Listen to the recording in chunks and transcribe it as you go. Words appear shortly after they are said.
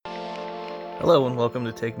Hello and welcome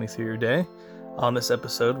to Take Me Through Your Day. On this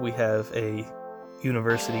episode, we have a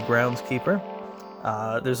university groundskeeper.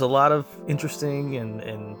 There's a lot of interesting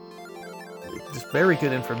and just very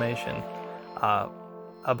good information uh,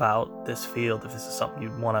 about this field if this is something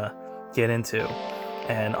you'd want to get into.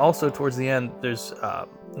 And also, towards the end, there's a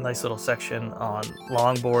nice little section on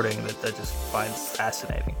longboarding that just finds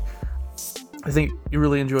fascinating. I think you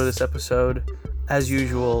really enjoy this episode. As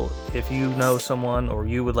usual, if you know someone or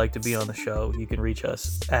you would like to be on the show, you can reach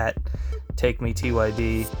us at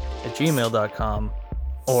takemetyd@gmail.com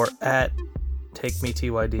or at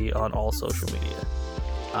takemetyd on all social media.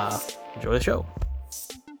 Enjoy the show.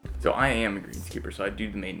 So I am a greenskeeper, so I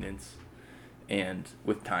do the maintenance. And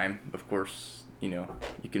with time, of course, you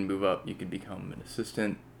can move up. You can become an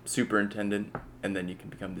assistant superintendent, and then you can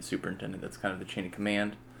become the superintendent. That's kind of the chain of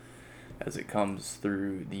command as it comes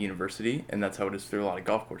through the university, and that's how it is through a lot of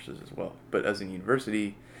golf courses as well. But as a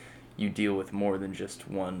university, you deal with more than just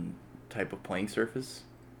one type of playing surface.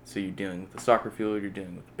 So you're dealing with the soccer field, you're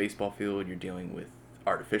dealing with the baseball field, you're dealing with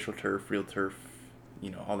artificial turf, real turf,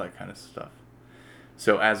 all that kind of stuff.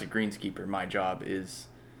 So as a greenskeeper, my job is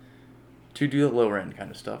to do the lower end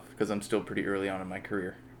kind of stuff because I'm still pretty early on in my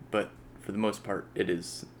career. But for the most part, it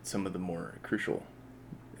is some of the more crucial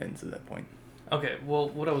ends of that point. Okay, well,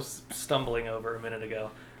 what I was stumbling over a minute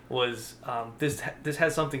ago was this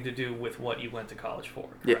has something to do with what you went to college for.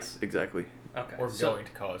 Correct? Yes, exactly. Okay. Or going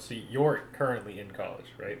to college. So you're currently in college,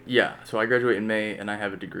 right? Yeah, so I graduate in May, and I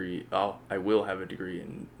have a degree. I will have a degree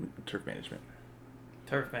in turf management.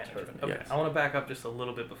 Turf management. Turf, okay, yes. I want to back up just a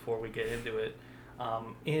little bit before we get into it.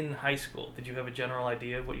 In high school, did you have a general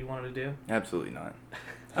idea of what you wanted to do? Absolutely not.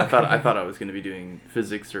 I thought I was going to be doing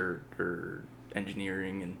physics or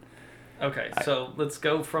engineering and. Okay, so let's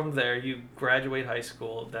go from there. You graduate high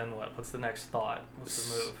school, then what? What's the next thought? What's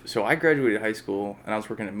the move? So I graduated high school, and I was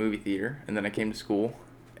working at a movie theater, and then I came to school,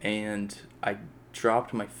 and I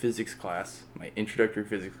dropped my physics class, my introductory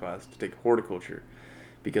physics class, to take horticulture,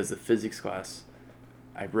 because the physics class,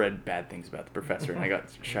 I read bad things about the professor, and I got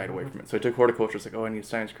shied away from it. So I took horticulture. It's like, oh, I need a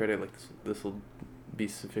science credit. Like, this will be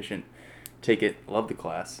sufficient. Take it. Love the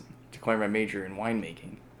class. Declare my major in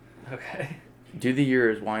winemaking. Okay. Do the year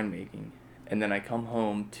as winemaking, and then I come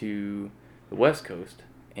home to the West Coast,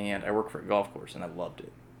 and I work for a golf course, and I loved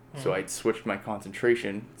it. So I switched my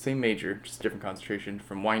concentration, same major, just different concentration,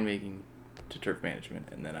 from winemaking to turf management,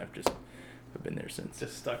 and then I've been there since.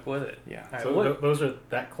 Just stuck with it. Yeah. All right, So those are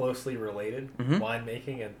that closely related, Mhm.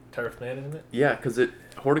 winemaking and turf management? Yeah, because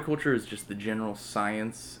horticulture is just the general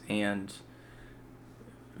science and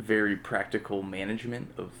very practical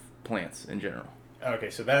management of plants in general.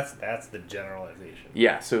 Okay, so that's the generalization.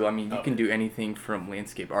 Yeah, so I mean, you can Okay. do anything from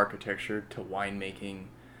landscape architecture to winemaking,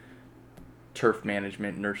 turf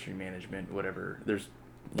management, nursery management, whatever. There's,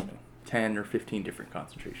 10 or 15 different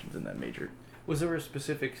concentrations in that major. Was there a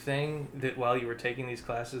specific thing that while you were taking these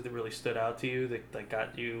classes that really stood out to you that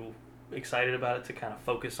got you excited about it to kind of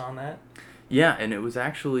focus on that? Yeah, and it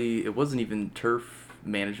wasn't even turf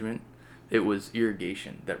management. It was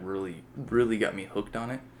irrigation that really, really got me hooked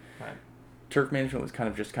on it. Right. Turf management was kind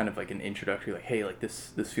of like an introductory, like, hey, like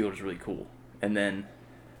this field is really cool. And then,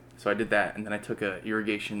 so I did that, and then I took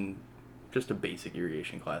just a basic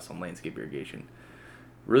irrigation class on landscape irrigation.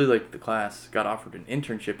 Really liked the class, got offered an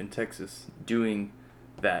internship in Texas doing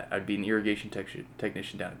that. I'd be an irrigation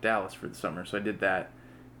technician down at Dallas for the summer, so I did that.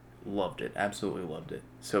 Loved it, absolutely loved it.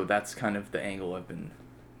 So that's kind of the angle I've been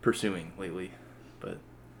pursuing lately. But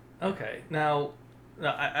Okay, now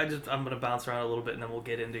I'm going to bounce around a little bit and then we'll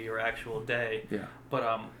get into your actual day. yeah.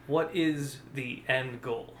 But what is the end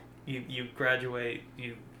goal? You graduate,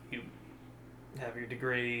 you have your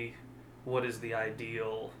degree. What is the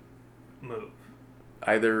ideal move?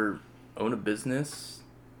 Either own a business,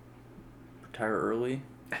 retire early.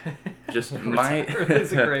 Just my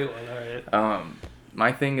It's a great one. All right.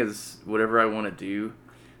 My thing is whatever I want to do,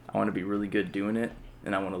 I want to be really good doing it,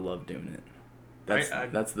 and I want to love doing it.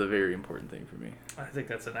 That's the very important thing for me. I think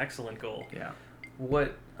that's an excellent goal. Yeah.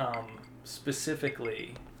 What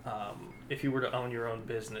specifically, if you were to own your own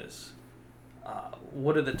business,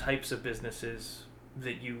 what are the types of businesses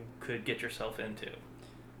that you could get yourself into?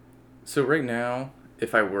 So right now,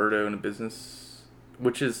 if I were to own a business,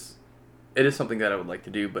 it is something that I would like to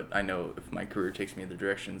do, but I know if my career takes me other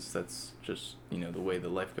directions, that's just, the way that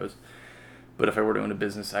life goes. But if I were to own a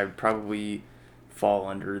business, I would probably fall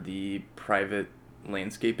under the private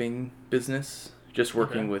landscaping business, just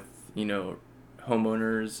working with,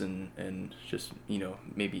 homeowners and just,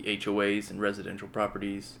 maybe HOAs and residential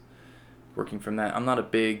properties, working from that. I'm not a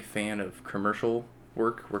big fan of commercial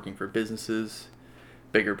working for businesses.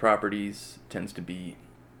 Bigger properties tends to be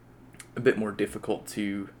a bit more difficult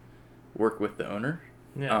to work with the owner.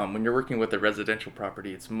 Yeah. When you're working with a residential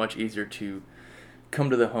property, it's much easier to come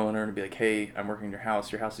to the homeowner and be like, hey, I'm working on your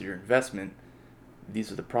house is your investment,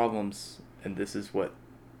 these are the problems, and this is what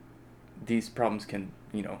these problems can,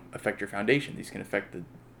 affect your foundation. These can affect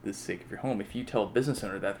the sake of your home. If you tell a business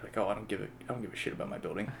owner that, like, oh, I don't give a shit about my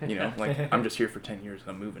building, like, I'm just here for 10 years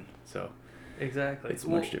and I'm moving. So Exactly. it's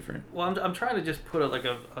much different. Well, I'm trying to just put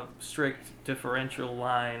a strict differential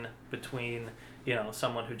line between,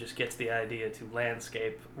 someone who just gets the idea to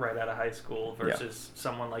landscape right out of high school versus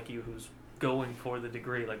someone like you who's going for the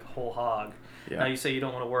degree, like whole hog. Yeah. Now, you say you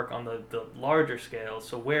don't want to work on the larger scale,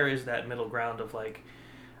 so where is that middle ground of, like,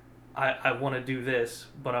 I want to do this,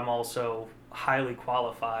 but I'm also highly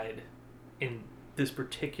qualified in this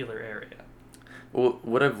particular area? Well,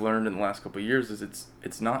 what I've learned in the last couple of years is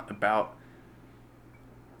it's not about,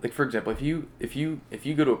 like, for example, if you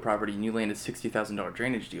go to a property and you land a $60,000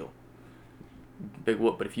 drainage deal, big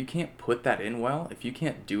whoop. But if you can't put that in well, if you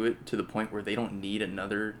can't do it to the point where they don't need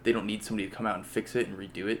somebody to come out and fix it and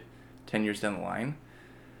redo it 10 years down the line,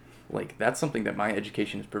 like, that's something that my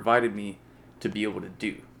education has provided me to be able to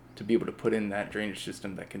do, to be able to put in that drainage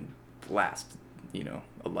system that can last,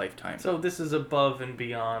 a lifetime. So this is above and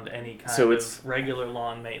beyond any kind of regular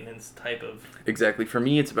lawn maintenance type of... Exactly. For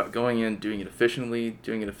me, it's about going in, doing it efficiently,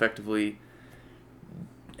 doing it effectively,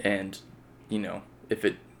 and,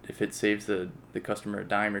 if it saves the customer a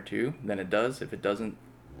dime or two, then it does. If it doesn't,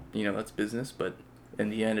 that's business. But in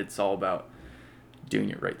the end, it's all about doing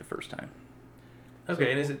it right the first time. Okay, So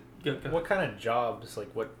and is it... Go. What kind of jobs,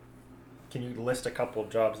 like, what can you list a couple of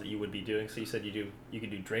jobs that you would be doing? So you said you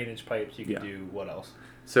could do drainage pipes, you could do what else?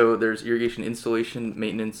 So there's irrigation installation,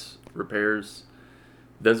 maintenance, repairs.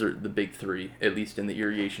 Those are the big three, at least in the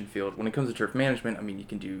irrigation field. When it comes to turf management, I mean, you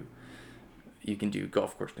can do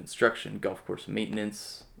golf course construction, golf course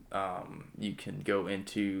maintenance. You can go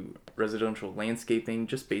into residential landscaping,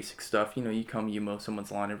 just basic stuff. You mow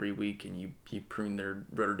someone's lawn every week and you prune their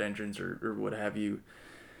rhododendrons or what have you.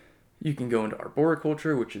 You can go into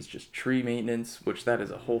arboriculture, which is just tree maintenance, which that is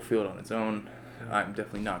a whole field on its own. I'm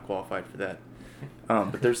definitely not qualified for that.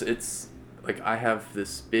 But it's like, I have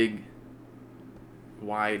this big,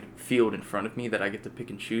 wide field in front of me that I get to pick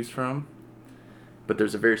and choose from. But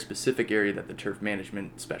there's a very specific area that the turf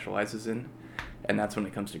management specializes in, and that's when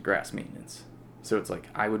it comes to grass maintenance. So it's like,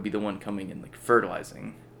 I would be the one coming in, like,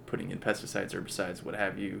 fertilizing, putting in pesticides, herbicides, what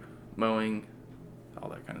have you, mowing, all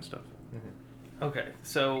that kind of stuff. Mm-hmm. Okay,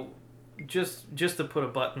 so just to put a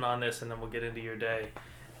button on this, and then we'll get into your day.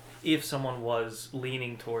 If someone was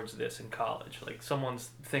leaning towards this in college, like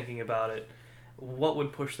someone's thinking about it, what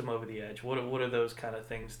would push them over the edge? What are those kind of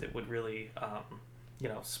things that would really,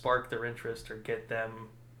 spark their interest or get them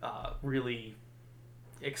really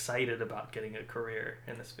excited about getting a career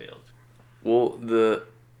in this field? Well, the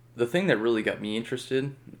thing that really got me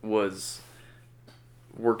interested was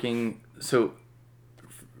working. So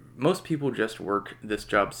most people just work this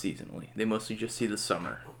job seasonally. They mostly just see the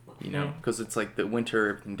summer, because it's like the winter,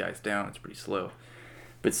 everything dies down. It's pretty slow.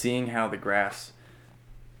 But seeing how the grass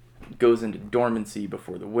goes into dormancy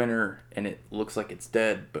before the winter and it looks like it's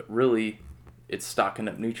dead, but really it's stocking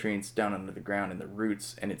up nutrients down under the ground in the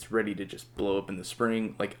roots, and it's ready to just blow up in the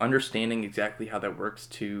spring. Like, understanding exactly how that works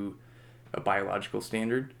to a biological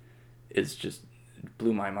standard is just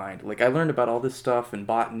blew my mind. Like, I learned about all this stuff in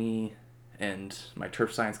botany and my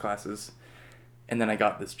turf science classes, and then I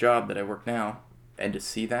got this job that I work now, and to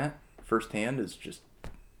see that firsthand is just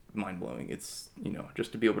mind-blowing. It's,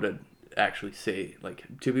 just to be able to actually say, like,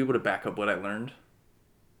 to be able to back up what I learned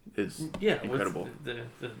is incredible.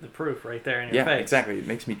 The proof right there in your face. Yeah, exactly. It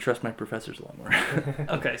makes me trust my professors a lot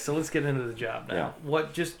more. Okay, so let's get into the job now. Yeah.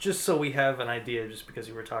 What just so we have an idea, just because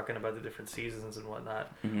you were talking about the different seasons and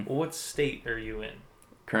whatnot. Mm-hmm. Well, what state are you in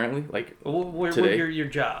Currently, like, what today? your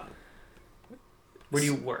job? Where do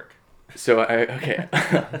you work? So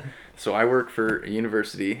so I work for a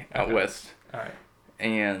university out west. All right.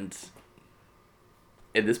 And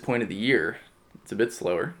at this point of the year, it's a bit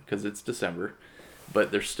slower because it's December,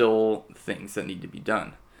 but there's still things that need to be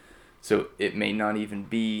done. So it may not even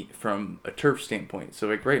be from a turf standpoint. So,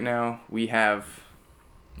 like, right now we have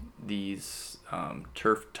these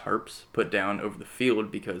turf tarps put down over the field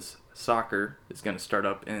because soccer is going to start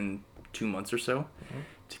up in 2 months or so. Mm-hmm.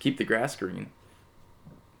 To keep the grass green.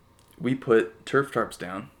 We put turf tarps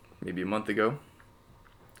down maybe a month ago,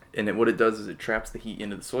 and what it does is it traps the heat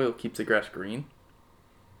into the soil, keeps the grass green,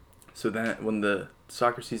 so that when the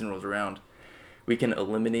soccer season rolls around, we can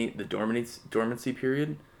eliminate the dormancy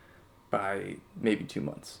period by maybe 2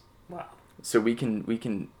 months. Wow. So we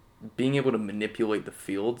can being able to manipulate the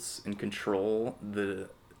fields and control the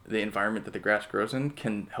the environment that the grass grows in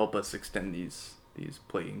can help us extend these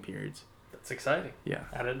playing periods. That's exciting. Yeah.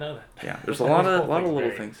 I didn't know that. Yeah. There's a lot of little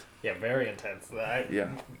Very- things. Yeah, very intense. Yeah.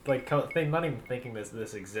 Like, not even thinking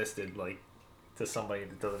this existed, like, to somebody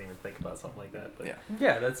that doesn't even think about something like that. But Yeah.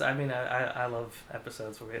 Yeah, that's. I mean, I love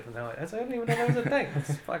episodes where we have to know it. I didn't even know that was a thing.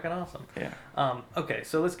 It's fucking awesome. Yeah. Okay,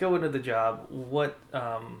 so let's go into the job. What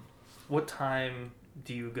time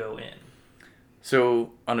do you go in?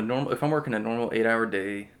 So if I'm working a normal 8-hour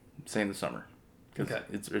day, say in the summer, because Okay.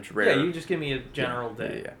 it's rare. Yeah, you just give me a general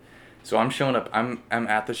day. Yeah. So I'm showing up. I'm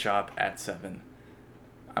at the shop at 7.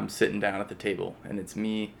 I'm sitting down at the table, and it's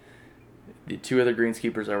me, the 2 other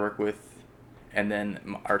greenskeepers I work with, and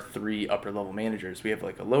then our 3 upper level managers. We have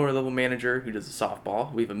like a lower level manager who does the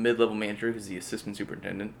softball. We have a mid level manager who's the assistant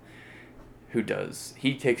superintendent,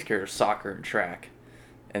 he takes care of soccer and track,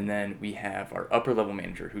 and then we have our upper level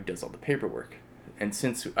manager who does all the paperwork. And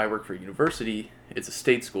since I work for a university, it's a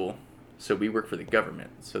state school, so we work for the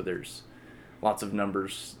government. So there's lots of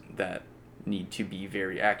numbers that need to be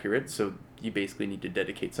very accurate. So you basically need to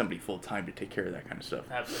dedicate somebody full time to take care of that kind of stuff.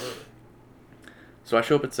 Absolutely. So I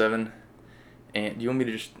show up at 7, and do you want me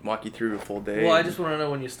to just walk you through a full day? Well, I just want to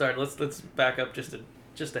know when you start. Let's back up just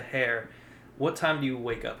a hair. What time do you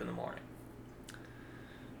wake up in the morning?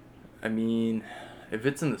 I mean, if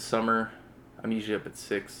it's in the summer, I'm usually up at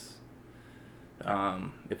 6.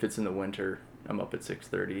 If it's in the winter, I'm up at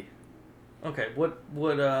 6:30. Okay.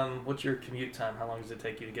 What's your commute time? How long does it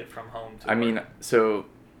take you to get from home to I work? mean, so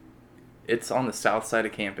it's on the south side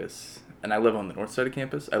of campus, and I live on the north side of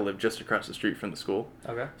campus. I live just across the street from the school.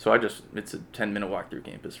 Okay. So it's a 10-minute walk through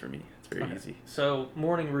campus for me. It's very easy. So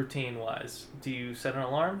morning routine wise, do you set an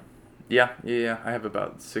alarm? Yeah. I have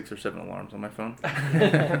about 6 or 7 alarms on my phone.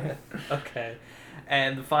 Okay.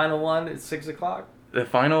 And the final one is 6:00? The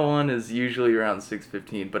final one is usually around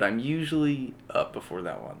 6:15, but I'm usually up before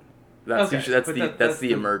that one. That's Okay, usually but that's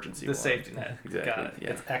the emergency the one. safety net. Exactly. Got it. Yeah.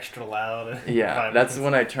 it's extra loud. Yeah, 5 that's minutes.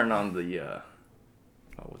 when I turn on the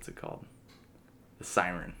what's it called? The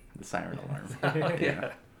siren alarm. Oh,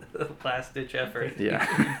 yeah. Last ditch effort.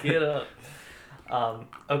 Yeah. Get up.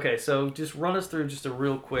 Okay, so just run us through just a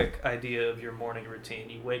real quick idea of your morning routine.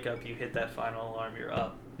 You wake up, you hit that final alarm, you're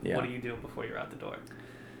up. Yeah. What are you doing before you're out the door?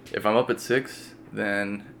 If I'm up at 6,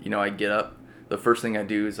 then I get up. The first thing I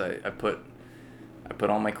do is I put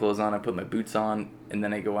all my clothes on, I put my boots on, and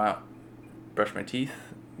then I go out, brush my teeth,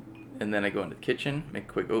 and then I go into the kitchen, make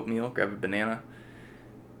a quick oatmeal, grab a banana,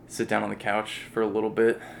 sit down on the couch for a little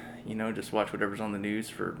bit, just watch whatever's on the news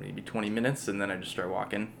for maybe 20 minutes, and then I just start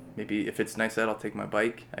walking. Maybe if it's nice out, I'll take my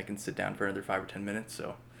bike. I can sit down for another 5 or 10 minutes,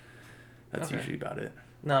 so that's Okay. usually about it.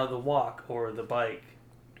 Now, the walk or the bike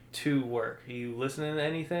to work, are you listening to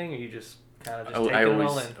anything, or you just kind of just taking I it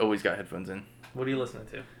all in? always got headphones in. What are you listening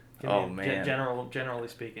to? Oh, man. Generally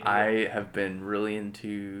speaking. I have been really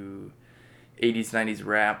into 80s, 90s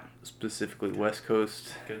rap, specifically West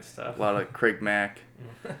Coast. Good stuff. A lot of Craig Mack,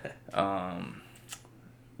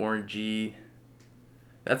 Warren G.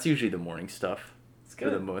 That's usually the morning stuff It's for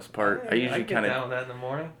good. the most part. I I usually get down with that in the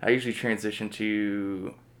morning. I usually transition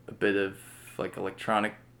to a bit of like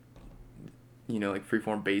electronic, like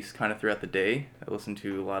freeform bass kind of throughout the day. I listen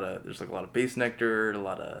to there's like a lot of Bass Nectar, a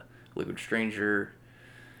lot of Liquid Stranger,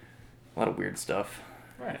 a lot of weird stuff.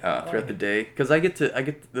 Right. Throughout the day, because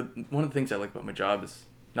one of the things I like about my job is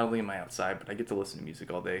not only am I outside, but I get to listen to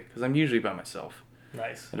music all day because I'm usually by myself.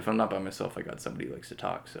 Nice. And if I'm not by myself, I got somebody who likes to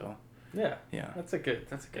talk. So Yeah. yeah, That's a good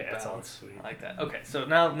Yeah, that balance. sounds sweet. I like that. Okay, so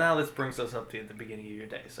now this brings us up to the beginning of your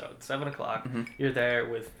day. So it's 7:00. Mhm. You're there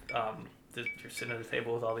with you're sitting at the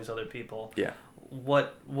table with all these other people. yeah.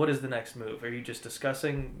 What is the next move? Are you just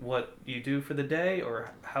discussing what you do for the day,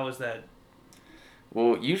 or how is that?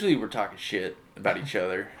 Well, usually we're talking shit about each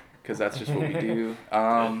other because that's just what we do.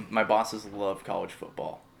 My bosses love college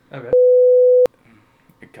football. Okay.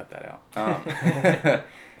 Cut that out.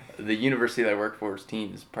 The university that I work for's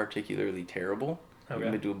team is particularly terrible. We Okay.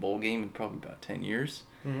 haven't been to a bowl game in probably about 10 years.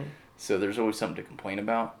 Mm-hmm. So there's always something to complain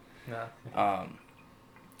about. Yeah.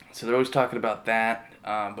 So they're always talking about that.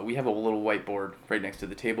 But we have a little whiteboard right next to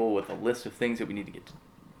the table with a list of things that we need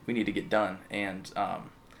to get done. And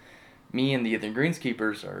me and the other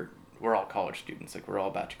greenskeepers we're all college students. Like we're all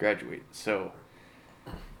about to graduate. So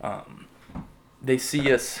they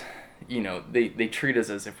see us, they treat us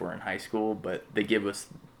as if we're in high school, but they give us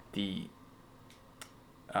the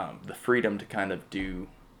freedom to kind of do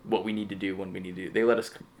what we need to do when we need to do. They let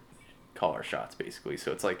us call our shots basically.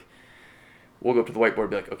 So it's like we'll go up to the whiteboard and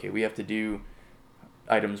be like, okay, we have to do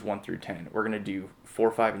items 1 through 10. We're gonna do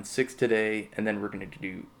 4, 5, and 6 today, and then we're gonna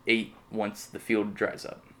do 8 once the field dries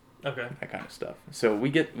up. Okay. That kind of stuff. So we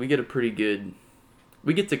get a pretty good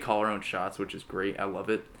We get to call our own shots, which is great. I love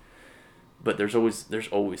it. But there's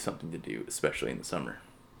always something to do, especially in the summer.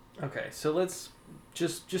 Okay, so let's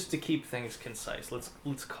just to keep things concise.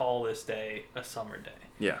 Let's call this day a summer day.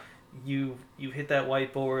 Yeah. You hit that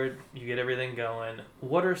whiteboard, you get everything going.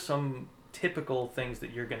 What are some typical things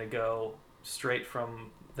that you're going to go straight from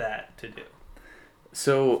that to do?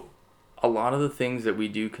 So a lot of the things that we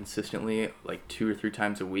do consistently, like 2 or 3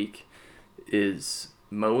 times a week, is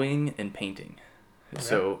mowing and painting. Okay.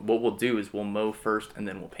 So what we'll do is we'll mow first and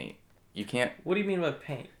then we'll paint. You can't... What do you mean by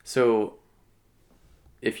paint? So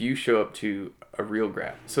if you show up to a real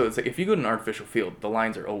grass... So it's like if you go to an artificial field, the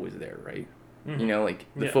lines are always there, right? Mm-hmm. You know, like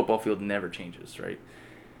the football field never changes, right?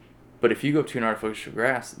 But if you go up to an artificial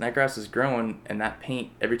grass, that grass is growing, and that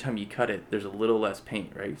paint, every time you cut it, there's a little less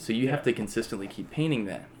paint, right? So you have to consistently keep painting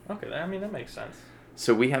that. Okay, I mean, that makes sense.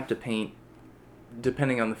 So we have to paint,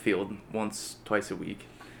 depending on the field, once, twice a week.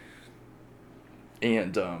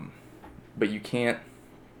 And, but you can't...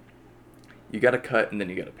 You got to cut and then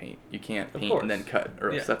you got to paint. You can't paint and then cut,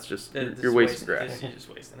 or else that's just you're wasting grass. You're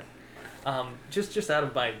just wasting it. Just out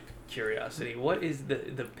of my curiosity, what is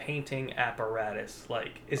the painting apparatus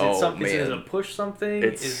like? Is it something? Is it a push something?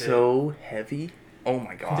 It's so heavy. Oh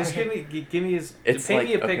my god! Just give me paint me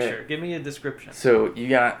a picture. Okay. Give me a description. So you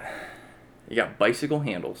got bicycle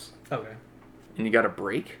handles. Okay. And you got a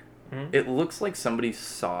brake. Mm-hmm. It looks like somebody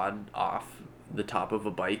sawed off the top of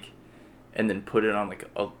a bike and then put it on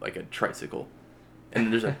like a tricycle. And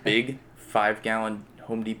then there's a big 5-gallon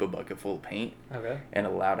Home Depot bucket full of paint. Okay. And a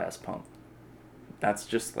loud ass pump. That's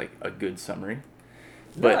just like a good summary.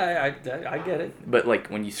 But I get it. But like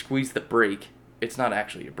when you squeeze the brake, it's not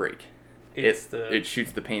actually a brake. It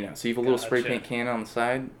shoots the paint out. So you have a little spray paint can on the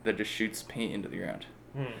side that just shoots paint into the ground.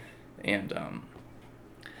 And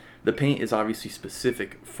the paint is obviously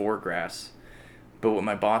specific for grass. But what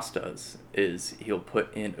my boss does is he'll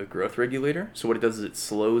put in a growth regulator. So what it does is it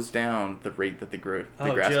slows down the rate that the grass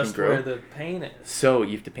can grow. Just where the paint is. So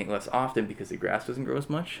you have to paint less often because the grass doesn't grow as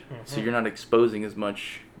much. Mm-hmm. So you're not exposing as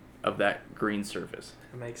much of that green surface.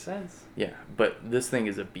 That makes sense. Yeah, but this thing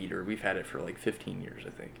is a beater. We've had it for like 15 years,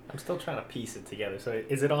 I think. I'm still trying to piece it together. So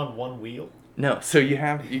is it on one wheel? No. So you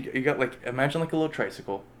got like, imagine like a little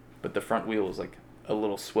tricycle, but the front wheel is like a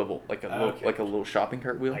little swivel, like a little shopping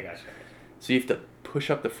cart wheel. I gotcha. So you have to push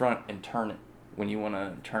up the front and turn it when you want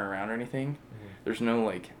to turn around or anything. Mm-hmm. There's no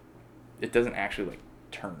it doesn't actually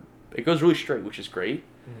turn. It goes really straight, which is great,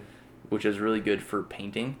 which is really good for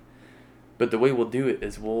painting. But the way we'll do it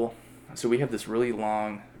is so we have this really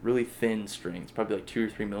long, really thin string. It's probably like 2 or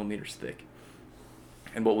 3 millimeters thick.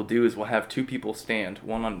 And what we'll do is we'll have 2 people stand,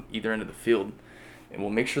 one on either end of the field, and we'll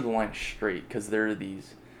make sure the line's straight because they're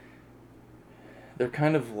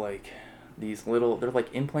kind of like these little, they're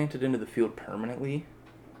like implanted into the field permanently,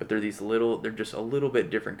 but they're just a little bit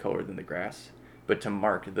different color than the grass, but to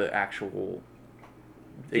mark the actual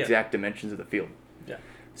exact dimensions of the field. Yeah.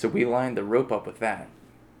 So we line the rope up with that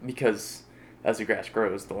because as the grass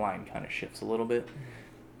grows, the line kind of shifts a little bit.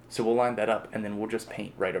 So we'll line that up and then we'll just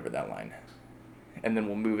paint right over that line. And then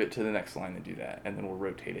we'll move it to the next line and do that. And then we'll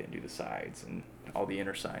rotate it and do the sides and all the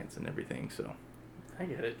inner sides and everything, so... I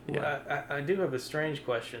get it. Yeah. Well, I do have a strange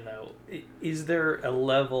question, though. Is there a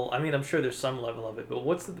level... I mean, I'm sure there's some level of it, but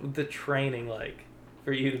what's the training like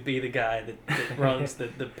for you to be the guy that runs the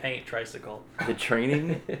paint tricycle? The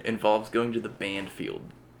training involves going to the band field.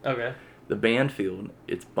 Okay. The band field,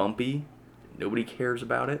 it's bumpy. Nobody cares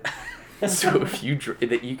about it. So if you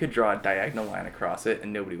could draw a diagonal line across it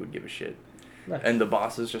and nobody would give a shit. Nice. And the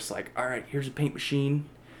boss is just like, all right, here's a paint machine.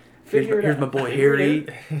 Here's my boy Harry.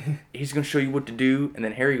 He's going to show you what to do. And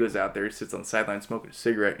then Harry goes out there, sits on the sideline smoking a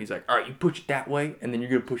cigarette. And he's like, all right, you push it that way, and then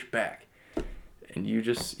you're going to push back. And you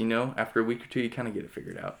just, after a week or two, you kind of get it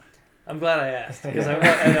figured out. I'm glad I asked, because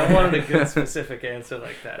I wanted a good specific answer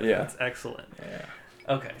like that. Yeah. That's excellent. Yeah.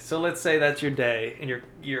 Okay, so let's say that's your day, and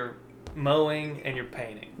you're mowing and you're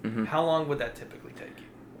painting. Mm-hmm. How long would that typically take you?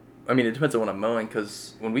 I mean, it depends on what I'm mowing,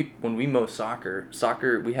 because when we mow soccer,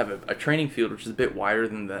 we have a training field, which is a bit wider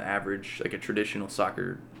than the average, like a traditional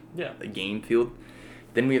soccer game field.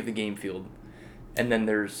 Then we have the game field. And then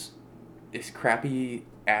there's this crappy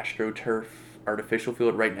AstroTurf artificial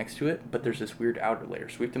field right next to it, but there's this weird outer layer.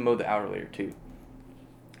 So we have to mow the outer layer, too.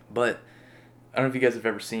 But I don't know if you guys have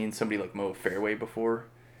ever seen somebody, mow a fairway before.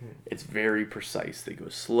 It's very precise. They go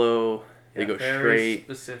slow. They go straight.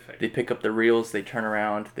 Specific. They pick up the reels, they turn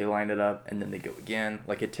around, they line it up, and then they go again.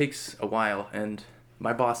 It takes a while, and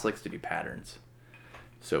my boss likes to do patterns.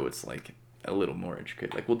 So it's a little more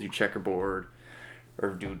intricate. We'll do checkerboard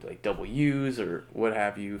or do double U's or what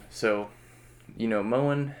have you. So,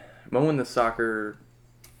 mowing the soccer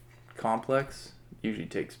complex usually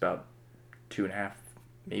takes about 2.5,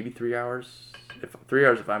 maybe 3 hours. If 3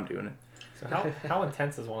 hours if I'm doing it. So how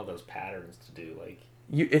intense is one of those patterns to do? Like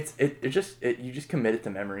You you just commit it to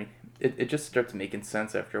memory. It just starts making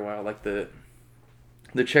sense after a while. Like the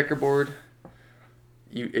checkerboard,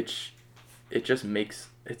 it just makes,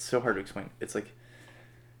 it's so hard to explain. It's like,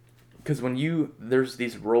 because there's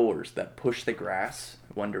these rollers that push the grass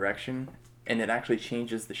one direction, and it actually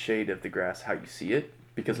changes the shade of the grass how you see it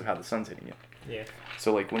because of how the sun's hitting it. yeah.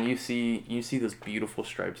 So like when you see those beautiful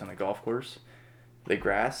stripes on a golf course, the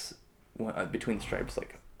grass between the stripes,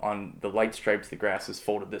 like on the light stripes, the grass is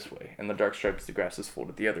folded this way, and the dark stripes, the grass is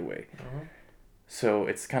folded the other way. Uh-huh. So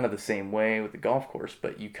it's kind of the same way with the golf course,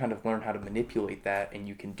 but you kind of learn how to manipulate that, and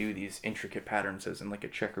you can do these intricate patterns as in like a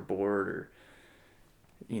checkerboard, or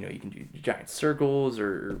you can do giant circles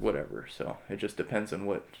or whatever. So it just depends on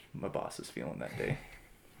what my boss is feeling that day.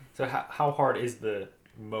 So how hard is the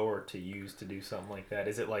mower to use to do something like that?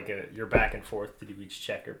 Is it like you're back and forth to do each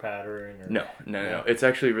checker pattern? Or... No. It's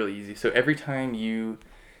actually really easy. So every time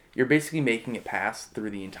you're basically making it pass through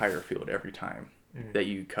the entire field every time that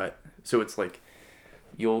you cut. So it's like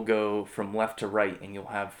you'll go from left to right, and you'll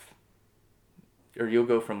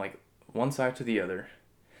go from like one side to the other,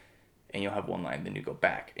 and you'll have one line, then you go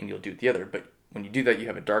back and you'll do it the other. But when you do that, you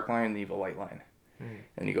have a dark line and you have a light line.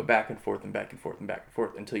 And you go back and forth and back and forth and back and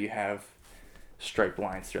forth until you have striped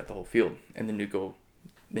lines throughout the whole field. And then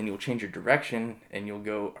you'll change your direction and you'll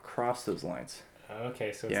go across those lines.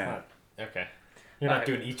 Okay, so it's Yeah. not... Okay. You're not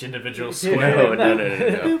doing each individual square.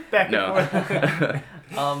 No. Back and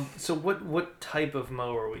forth. So what type of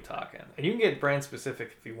mower are we talking? And you can get brand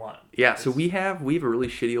specific if you want. Yeah, so we have a really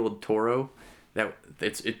shitty old Toro that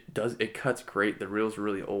it cuts great. The reels are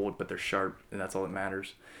really old, but they're sharp, and that's all that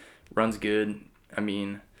matters. Runs good. I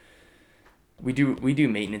mean, we do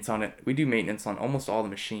maintenance on it. We do maintenance on almost all the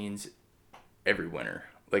machines every winter.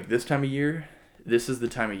 Like this time of year, this is the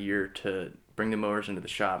time of year to bring the mowers into the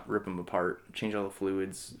shop, rip them apart, change all the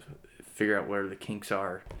fluids, figure out where the kinks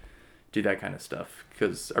are, do that kind of stuff.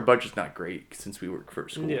 Because our budget's not great since we work for a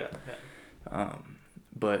school. Yeah.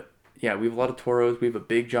 But yeah, we have a lot of Toros. We have a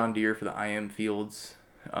big John Deere for the IM fields.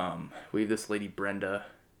 We have this lady Brenda.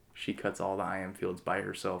 She cuts all the IM fields by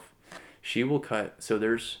herself. She will cut, so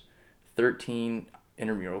there's 13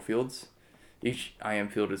 intramural fields. Each IM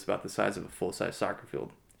field is about the size of a full-size soccer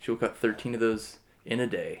field. She'll cut 13 of those in a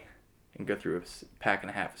day and go through a pack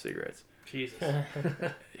and a half of cigarettes. Jesus.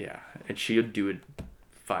 Yeah, and she'll do it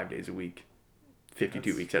 5 days a week,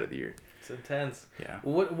 52 weeks out of the year. It's intense. Yeah.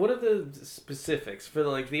 What are the specifics for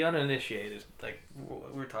the uninitiated? Like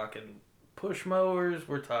we're talking push mowers,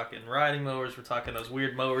 we're talking riding mowers, we're talking those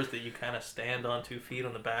weird mowers that you kind of stand on 2 feet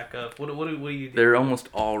on the back of. What do you do? They're almost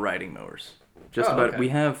all riding mowers. Okay. We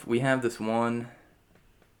have this one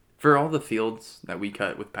for all the fields that we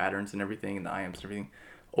cut with patterns and everything, and the IMs and everything.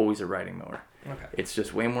 Always a riding mower. Okay. It's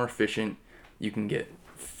just way more efficient. You can get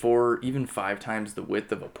 4, even 5 times the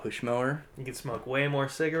width of a push mower. You can smoke way more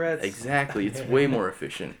cigarettes. Exactly. It's way more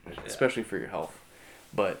efficient, especially for your health.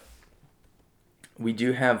 But we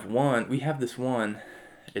do have one. We have this one.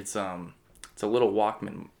 It's a little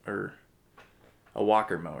Walkman, or a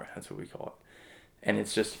walker mower. That's what we call it. And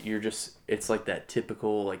it's it's like that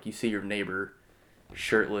typical, like you see your neighbor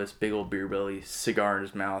shirtless, big old beer belly, cigar in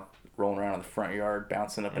his mouth, rolling around in the front yard,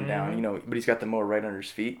 bouncing up and down, but he's got the mower right under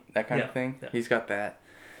his feet, that kind of thing. Yeah. He's got that.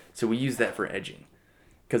 So we use that for edging,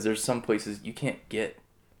 because there's some places you can't get,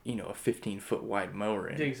 a 15-foot wide mower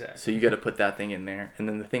in. Exactly. So you got to put that thing in there. And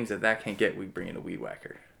then the things that can't get, we bring in a weed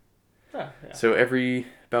whacker. Oh, yeah. So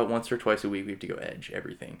about once or twice a week, we have to go edge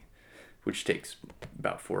everything, which takes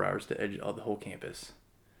about 4 hours to edge the whole campus.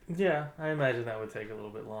 Yeah, I imagine that would take a little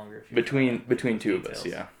bit longer. If you Between two of us,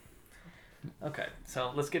 yeah. Okay,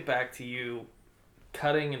 so let's get back to you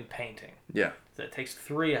cutting and painting. Yeah. So it takes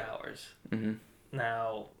 3 hours. Mm-hmm.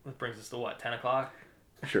 Now, that brings us to what, 10 o'clock?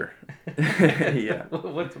 Sure. Yeah.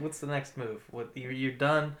 What's the next move? You're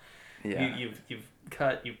done. Yeah. You've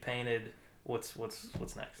cut. You've painted. What's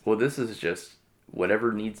next? Well, this is just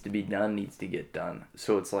whatever needs to be done needs to get done.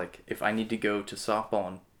 So it's like if I need to go to softball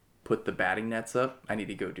and put the batting nets up, I need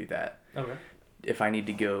to go do that. Okay. If I need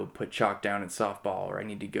to go put chalk down in softball, or I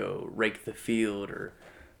need to go rake the field, or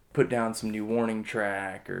put down some new warning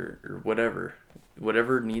track, or whatever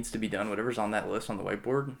needs to be done, whatever's on that list on the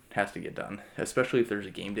whiteboard has to get done. Especially if there's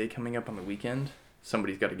a game day coming up on the weekend,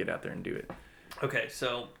 somebody's got to get out there and do it. Okay,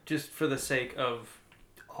 so just for the sake of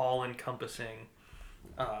all-encompassing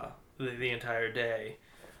the entire day,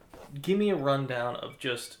 give me a rundown of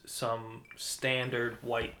just some standard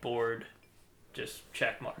whiteboard, just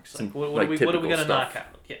check marks. Like what are we gonna knock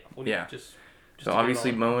out? Yeah. Yeah. Just Just So to get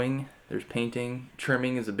obviously all- mowing, there's painting,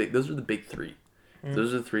 trimming is a big. Those are the big three. Mm.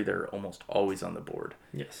 Those are the three that are almost always on the board.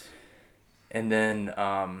 Yes. And then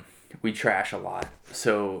we trash a lot.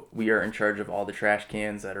 So we are in charge of all the trash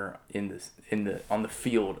cans that are on the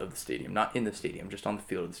field of the stadium, not in the stadium, just on the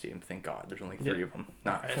field of the stadium. Thank God, there's only 3 of them,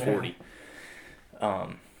 not Right. 40.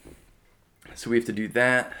 So we have to do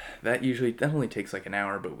that. That only takes like an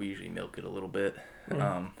hour, but we usually milk it a little bit.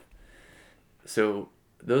 So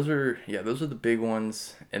those are the big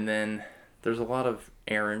ones. And then there's a lot of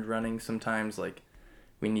errand running sometimes. Like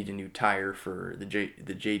we need a new tire for the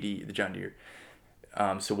John Deere.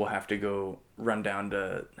 So we'll have to go run down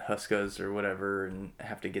to Huska's or whatever and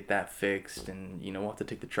have to get that fixed. And, we'll have to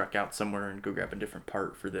take the truck out somewhere and go grab a different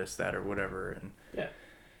part for this, that, or whatever. And Yeah.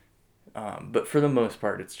 but for the most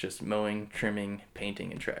part, it's just mowing, trimming,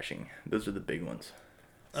 painting, and trashing. Those are the big ones.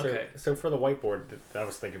 Okay. So for the whiteboard, I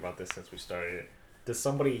was thinking about this since we started it. Does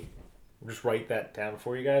somebody just write that down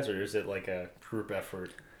for you guys, or is it like a group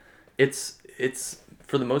effort? It's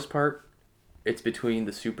for the most part, it's between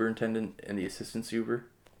the superintendent and the assistant super.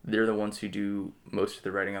 They're the ones who do most of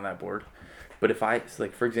the writing on that board. But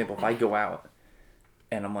for example, if I go out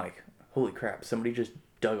and I'm like, holy crap, somebody just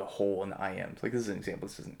dug a hole in the IMs. Like, this is an example.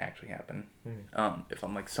 This doesn't actually happen. If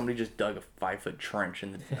I'm like, somebody just dug a 5-foot trench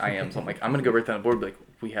in the IMs, I'm like, I'm going to go right down the board and be like,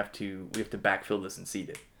 we have to backfill this and seed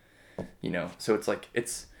it. So it's like,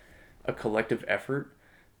 it's a collective effort,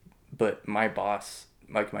 but my boss,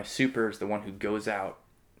 like my super, is the one who goes out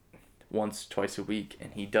once, twice a week,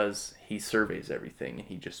 and he surveys everything, and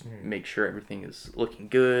he just makes sure everything is looking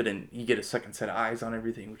good, and you get a second set of eyes on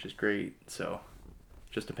everything, which is great. So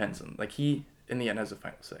just depends on, like, he in the end has a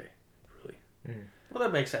final say, really. Well,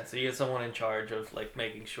 that makes sense. So you get someone in charge of like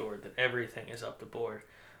making sure that everything is up to board.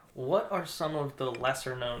 What are some of the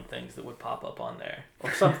lesser known things that would pop up on there,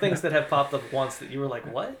 or some things that have popped up once that you were like,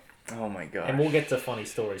 what? Oh my gosh. And we'll get to funny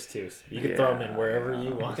stories too. So you can throw them in wherever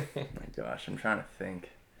you want. Oh my gosh, I'm trying to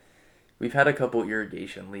think. We've had a couple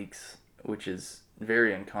irrigation leaks, which is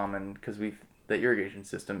very uncommon because the irrigation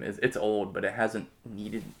system it's old, but it hasn't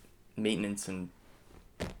needed maintenance in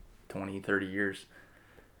 20, 30 years.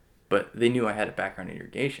 But they knew I had a background in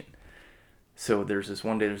irrigation. So there's this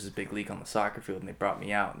big leak on the soccer field, and they brought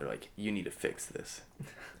me out, and they're like, you need to fix this.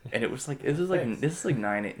 And this is like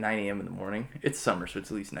 9 a.m. in the morning. It's summer, so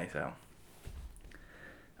it's at least nice out.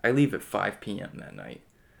 I leave at 5 p.m. that night.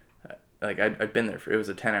 Like, I'd been there it was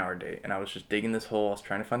a 10-hour day, and I was just digging this hole. I was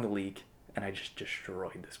trying to find the leak, and I just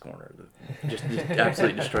destroyed this corner. Just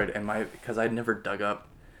absolutely destroyed it. And because I'd never dug up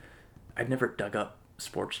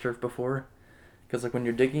sports turf before. Because, like, when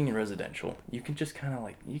you're digging in residential, you can just kind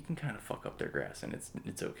of fuck up their grass, and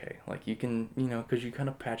it's okay. Like, you can, because you kind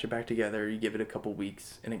of patch it back together, you give it a couple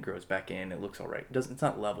weeks, and it grows back in, it looks all right. It's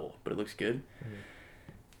not level, but it looks good.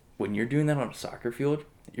 When you're doing that on a soccer field,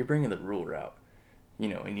 you're bringing the ruler out,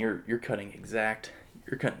 and you're cutting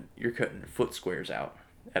you're cutting foot squares out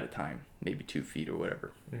at a time, maybe 2 feet or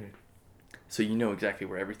whatever. So you know exactly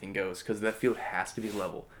where everything goes, because that field has to be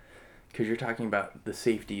level. Because you're talking about the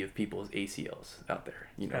safety of people's ACLs out there.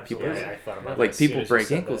 Absolutely. I thought about that like as soon people as you break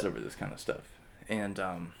said ankles that. over this kind of stuff. And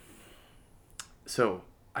so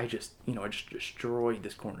I just destroyed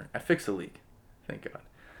this corner. I fixed the leak, thank God.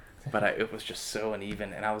 But it was just so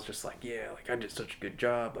uneven, and I was just like, yeah, like I did such a good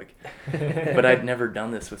job. Like, but I'd never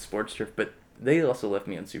done this with sports turf. But they also left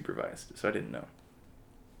me unsupervised, so I didn't know.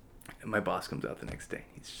 And my boss comes out the next day.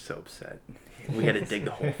 He's so upset. We had to dig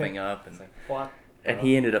the whole thing up, and What? and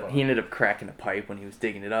he ended up cracking a pipe when he was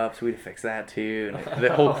digging it up, so we had to fix that too. And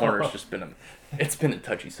the whole corner's just been a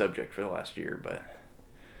touchy subject for the last year, but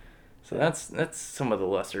so that's some of the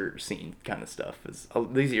lesser seen kind of stuff. Is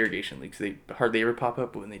these irrigation leaks, they hardly ever pop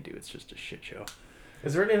up, but when they do, it's just a shit show.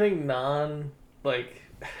 Is there anything I'm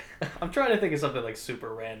trying to think of something like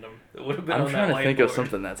super random that would have been I'm on trying that to think of whiteboard.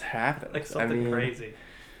 something that's happened. Like something crazy.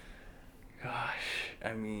 Gosh,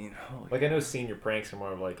 holy Like, I know senior pranks are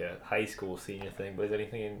more of like a high school senior thing, but is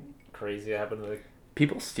anything crazy happen? Like,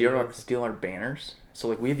 people steal our banners. So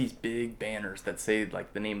like we have these big banners that say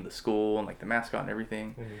like the name of the school and like the mascot and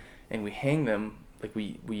everything, and we hang them like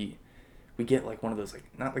we get like one of those, like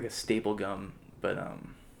not like a staple gum, but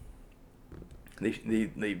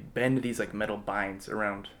they bend these like metal binds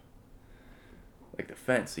around like the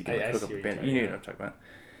fence so you can like, hook up a banner. You know what I'm talking about.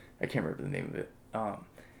 I can't remember the name of it.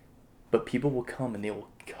 But people will come and they will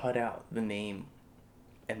cut out the name,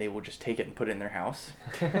 and they will just take it and put it in their house.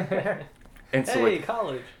 And so Hey, like,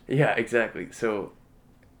 college. yeah, exactly. So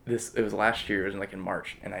it was last year. It was like in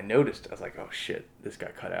March, and I noticed. I was like, oh shit, this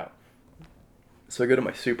got cut out. So I go to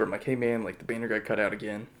my super. I'm like, hey man, like the banner got cut out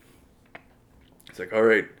again. He's like, all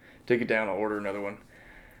right, take it down. I'll order another one.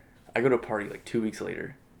 I go to a party like 2 weeks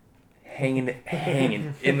later, hanging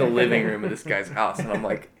in the living room of this guy's house, and I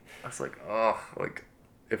was like, oh, like,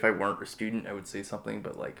 if I weren't a student, I would say something,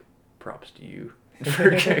 but like, props to you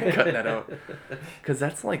for cutting that out, because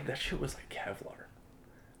that's like, that shit was like Kevlar.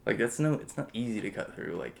 Like, it's not easy to cut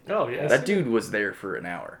through. Like, Oh yeah. that dude was there for an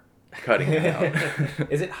hour cutting it out.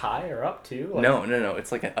 Is it high or up too? Like, No.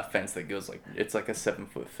 It's like a fence that goes like, it's like a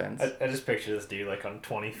 7-foot fence. I just picture this dude like on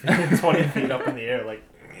 20 feet up in the air, like.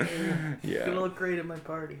 Yeah. Gonna look great at my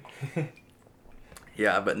party.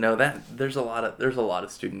 Yeah, but no, there's a lot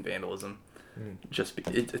of student vandalism. Just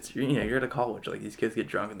it's you're at a college, like, these kids get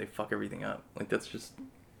drunk and they fuck everything up. Like, that's just,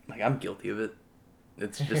 like, I'm guilty of it.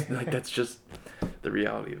 It's just like, that's just the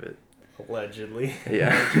reality of it. Allegedly.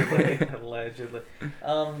 Yeah. Allegedly.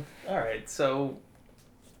 All right. So,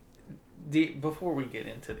 before we get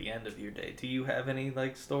into the end of your day, do you have any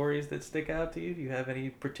like stories that stick out to you? Do you have any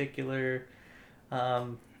particular, I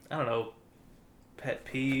don't know, pet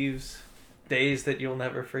peeves, days that you'll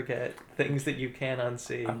never forget, things that you can't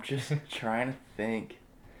unsee? I'm just trying to think.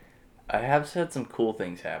 I have had some cool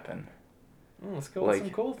things happen. Let's go with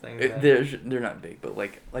some cool things. They're not big, but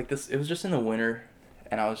like this. It was just in the winter,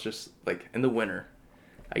 and I was just like, in the winter,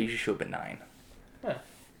 I usually show up at 9. Huh.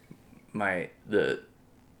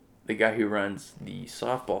 The guy who runs the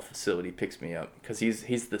softball facility picks me up because he's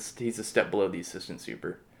a step below the assistant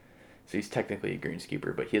super, so he's technically a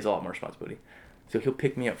greenskeeper, but he has a lot more responsibility. So he'll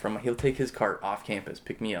pick me up he'll take his cart off campus,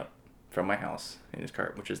 pick me up from my house in his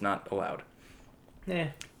cart, which is not allowed. Yeah.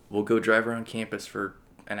 We'll go drive around campus for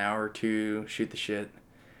an hour or two, shoot the shit,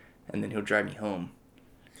 and then he'll drive me home.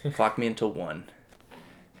 Clock me until 1.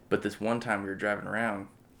 But this one time we were driving around,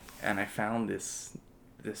 and I found this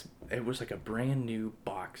it was like a brand new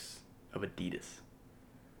box of Adidas.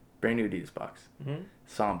 Brand new Adidas box. Mm-hmm.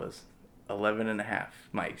 Sambas. 11.5.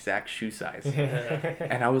 My exact shoe size.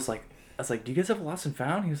 And I was like, do you guys have a lost and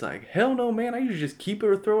found? He was like, hell no, man. I usually just keep it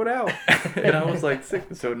or throw it out. And I was like, sick.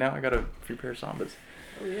 So now I got a free pair of Sambas.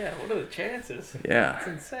 Oh yeah, what are the chances? Yeah. It's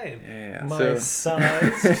insane. Yeah. My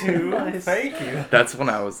size too. Thank you. That's when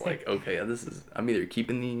I was like, okay, I'm either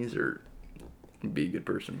keeping these or be a good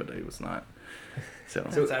person, but I was not.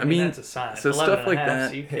 So I mean, that's a sign. So 11 stuff like and a half, that.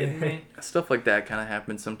 so you kidding me? Stuff like that kind of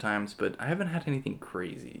happens sometimes, but I haven't had anything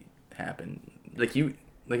crazy happen.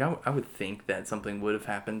 I would think that something would have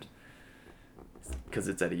happened because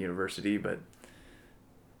it's at a university, but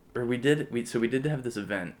we did have this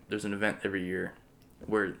event. There's an event every year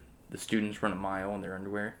where the students run a mile in their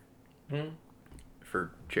underwear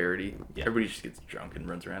for charity. Yeah. Everybody just gets drunk and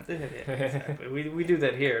runs around. Yeah, exactly. We do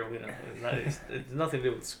that here. It's nothing to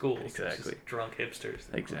do with schools. Exactly. It's just drunk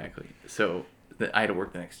hipsters. Exactly. So I had to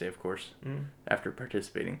work the next day, of course, after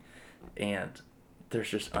participating, and there's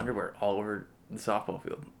just underwear all over the softball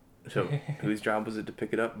field. So whose job was it to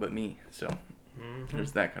pick it up but me? So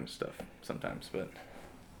there's that kind of stuff sometimes, but.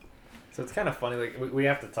 So it's kind of funny, like, we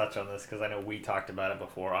have to touch on this because I know we talked about it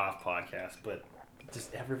before off podcast, but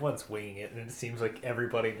just everyone's winging it, and it seems like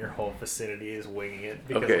everybody in your whole vicinity is winging it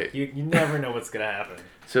because Okay. like, you never know what's going to happen.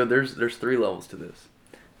 So there's 3 levels to this.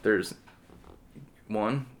 There's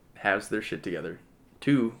 1, has their shit together.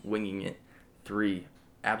 2, winging it. 3,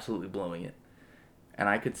 absolutely blowing it. And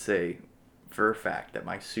I could say for a fact that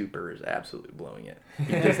my super is absolutely blowing it.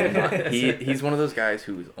 He does not. He's one of those guys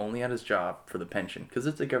who's only at his job for the pension because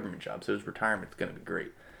it's a government job, so his retirement's gonna be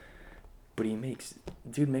great. But dude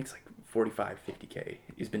makes like 45, 50K.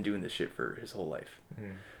 He's been doing this shit for his whole life,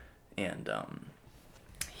 and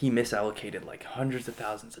he misallocated like hundreds of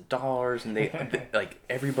thousands of dollars, and they like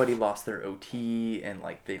everybody lost their OT and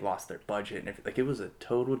like they lost their budget, and like it was a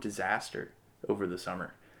total disaster over the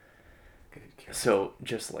summer. So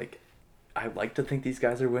just like. I like to think these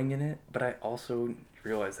guys are winging it, but I also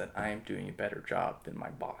realize that I am doing a better job than my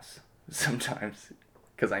boss sometimes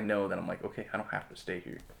because I know that I'm like, okay, I don't have to stay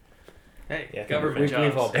here. Hey, Yeah, government we've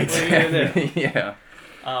jobs. all been Exactly. Yeah.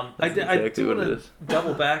 I exactly do what want it to is.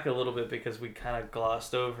 double back a little bit because we kind of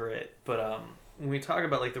glossed over it. But when we talk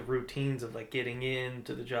about like the routines of like getting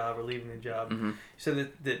into the job or leaving the job, you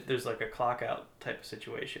said that there's like a clock out type of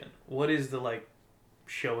situation. What is the like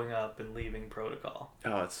showing up and leaving protocol?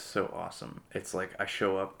 Oh, it's so awesome. It's like I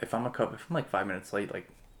show up if I'm like 5 minutes late, like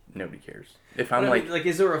nobody cares. If I'm like,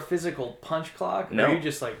 is there a physical punch clock? No. Or are you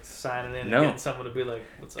just like signing in No. and getting someone to be like,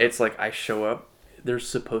 "What's up?" It's like I show up. There's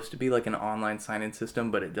supposed to be like an online sign-in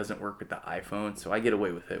system, but it doesn't work with the iPhone, so I get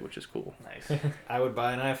away with it, which is cool. Nice. I would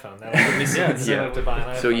buy an iPhone. That would give me sense. Yeah. To buy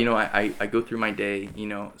an iPhone. So, you know, I go through my day, you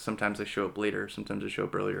know, sometimes I show up later, sometimes I show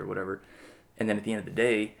up earlier or whatever. And then at the end of the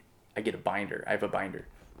day, I get a binder. I have a binder.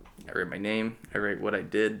 I write my name, I write what I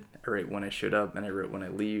did, I write when I showed up, and I write when I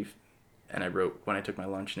leave. and I wrote when I took my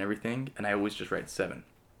lunch and everything, and I always just write 7.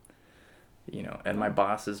 And my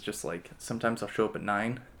boss is just like, sometimes I'll show up at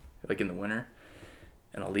 9, like in the winter,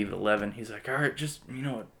 and I'll leave at 11. He's like, all right, just,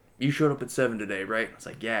 you showed up at 7 today, right? I was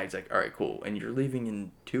like, yeah. He's like, all right, cool. And you're leaving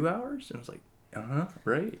in 2 hours? And I was like, uh-huh,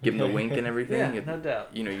 right? Give him the wink and everything. Yeah, and, no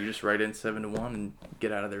doubt. You just write in 7 to 1 and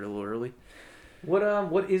get out of there a little early.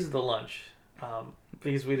 What is the lunch?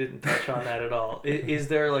 Because we didn't touch on that at all. Is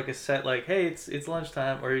there like a set, like, hey, it's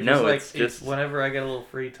lunchtime, or No, it's just whenever I get a little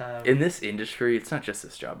free time? In this industry, it's not just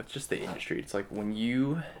this job, it's just the industry. It's like when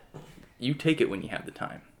you take it when you have the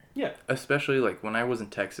time. Yeah. Especially like when I was in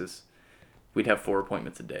Texas, we'd have 4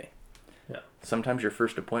 appointments a day. Yeah. Sometimes your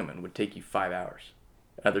first appointment would take you 5 hours.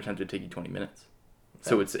 Other times it would take you 20 minutes.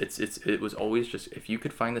 So it was always just, if you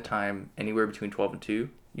could find the time anywhere between 12 and 2,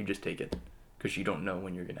 you just take it, because you don't know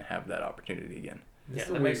when you're going to have that opportunity again. Yeah,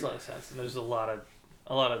 that makes a lot of sense. And there's a lot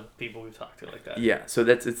of people we've talked to like that. Yeah, so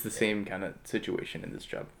it's the same kind of situation in this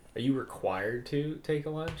job. Are you required to take a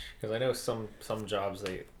lunch? Because I know some jobs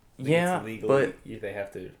it's legally, but they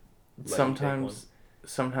have to.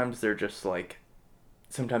 Sometimes they're just like,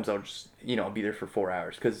 sometimes I'll just I'll be there for 4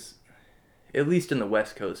 hours, because at least in the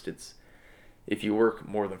West Coast, it's, if you work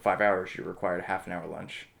more than 5 hours, you're required a half an hour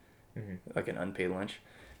lunch, like an unpaid lunch.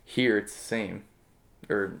 Here it's the same,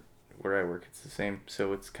 or where I work, it's the same.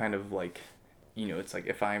 So it's kind of like, it's like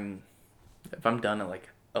if I'm done at like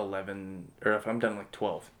 11, or if I'm done at like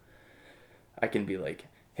 12, I can be like,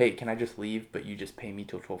 hey, can I just leave, but you just pay me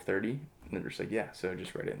till 12:30? And they're just like, yeah, so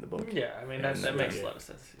just write it in the book. Yeah, I mean, that makes a lot of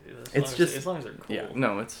sense. As long as they're cool. Yeah,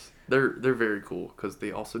 no, they're very cool, because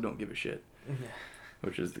they also don't give a shit. Yeah.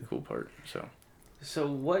 Which is the cool part. So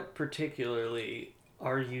what particularly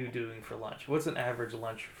are you doing for lunch? What's an average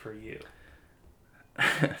lunch for you?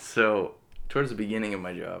 So towards the beginning of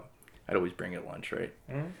my job, I'd always bring it lunch, right?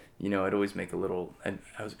 Mm-hmm. I'd always make a little. I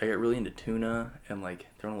got really into tuna and like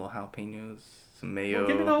throwing a little jalapenos, some mayo. Well,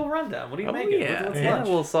 give me the whole rundown. What are you making? Yeah, What's a lunch?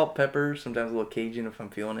 little salt, pepper, sometimes a little Cajun if I'm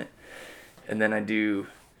feeling it, and then I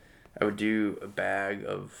would do a bag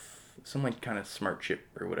of some like kind of Smart Chip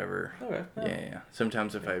or whatever. Okay. Yeah.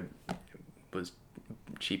 Sometimes if I was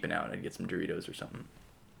cheaping out, I'd get some Doritos or something.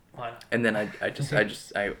 Why not? And then I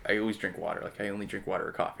always drink water. Like I only drink water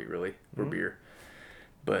or coffee, really, or beer.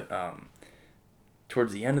 But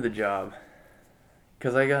towards the end of the job,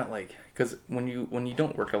 because when you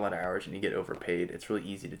don't work a lot of hours and you get overpaid, it's really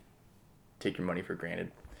easy to take your money for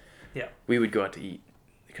granted. Yeah. We would go out to eat,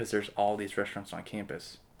 because there's all these restaurants on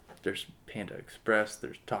campus. There's Panda Express,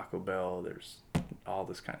 there's Taco Bell, there's all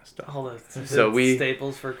this kind of stuff. All the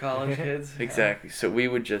staples for college kids. Exactly. So we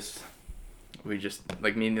just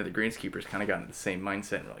like, me and the other greenskeepers kind of got into the same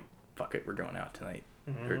mindset, and we're like, fuck it, we're going out tonight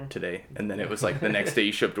or today. And then it was like the next day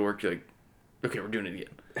you show up to work, you're like, okay, we're doing it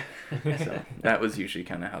again. So that was usually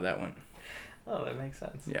kind of how that went. Oh, that makes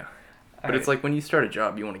sense. Yeah. But it's like when you start a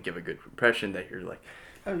job, you want to give a good impression that you're like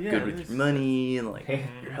good with your money and like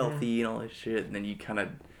you're healthy and all this shit, and then you kind of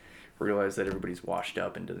realize that everybody's washed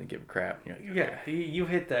up and doesn't give a crap. And you're like, okay. You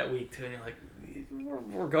hit that week too, and you're like,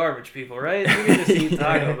 we're garbage people, right? We can just eat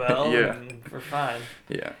Taco Bell and we're fine.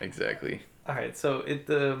 Yeah, exactly. All right, so at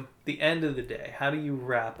the end of the day, how do you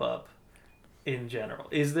wrap up in general?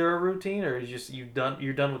 Is there a routine, or is just you're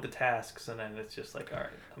done with the tasks, and then it's just like, all right.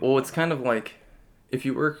 Well, it's kind of like if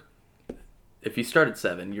you start at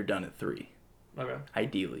 7, you're done at 3. Okay.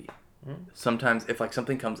 Ideally. Mm-hmm. Sometimes if like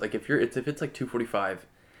something comes, like if it's like 2:45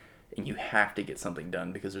 and you have to get something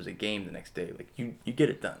done because there's a game the next day, like you get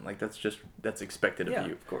it done. Like that's expected of you.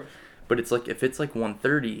 Yeah, of course. But it's like if it's like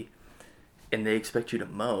 1:30 and they expect you to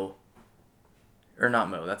mow, or not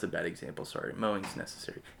mow, that's a bad example, sorry. Mowing's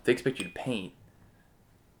necessary. If they expect you to paint,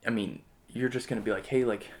 I mean, you're just going to be like, hey,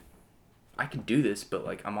 like, I can do this, but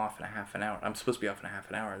like I'm off in a half an hour. I'm supposed to be off in a half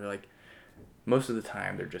an hour. They're like, most of the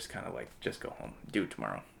time they're just kind of like, just go home, do it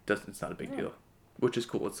tomorrow. It's not a big deal, which is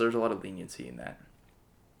cool. There's a lot of leniency in that.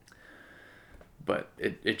 But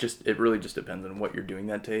it really just depends on what you're doing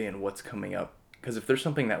that day and what's coming up. Because if there's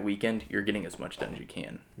something that weekend, you're getting as much done as you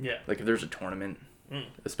can. Yeah. Like if there's a tournament,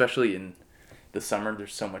 especially in the summer,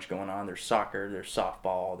 there's so much going on. There's soccer, there's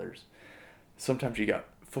softball, sometimes you got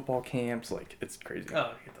football camps. Like, it's crazy.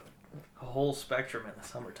 Oh, you get the whole spectrum in the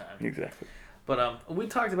summertime. Exactly. But we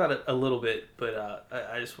talked about it a little bit, but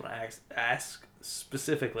I just want to ask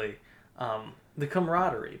specifically, the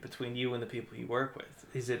camaraderie between you and the people you work with.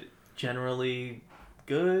 Is it generally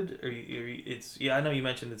good, or I know you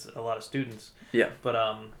mentioned it's a lot of students. Yeah.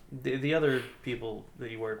 But the other people that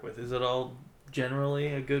you work with, is it all generally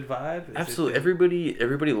a good vibe? Absolutely.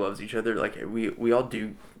 Everybody loves each other. Like we all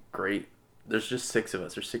do great. There's just 6 of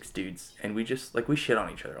us. There's 6 dudes, and we just like we shit on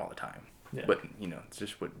each other all the time. Yeah. But it's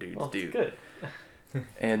just what dudes Well, do. it's good.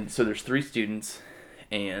 And so there's 3 students,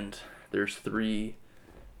 and there's 3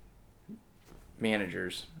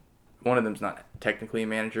 managers. One of them's not technically a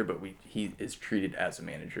manager, but he is treated as a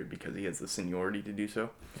manager because he has the seniority to do so.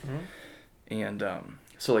 Mhm. And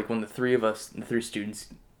so like when the 3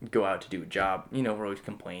 students go out to do a job, we're always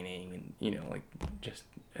complaining, and like just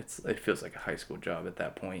it feels like a high school job at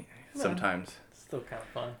that point sometimes. It's still kind of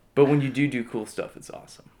fun. But when you do cool stuff, it's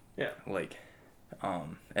awesome. Yeah. Like,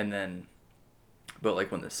 and then, but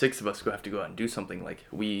like when the 6 of us have to go out and do something, like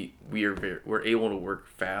we're able to work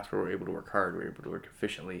fast, we're able to work hard, we're able to work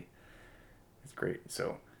efficiently. It's great.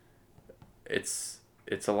 So it's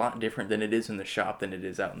a lot different than it is in the shop than it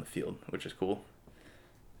is out in the field, which is cool.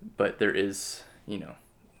 But there is,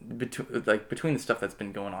 between the stuff that's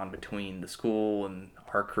been going on between the school and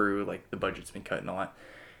our crew, like the budget's been cut and all that,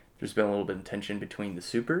 there's been a little bit of tension between the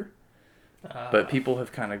super. But people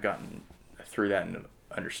have kind of gotten through that and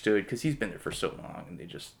understood because he's been there for so long, and they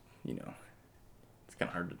just, it's kind of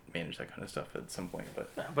hard to manage that kind of stuff at some point.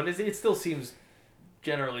 But No, but it still seems,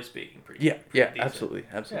 generally speaking, pretty. yeah, decent. absolutely.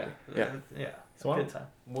 Yeah. So good time.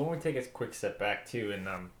 When we take a quick step back too, and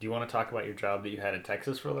do you want to talk about your job that you had in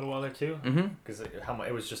Texas for a little while there too? Mm-hmm. Because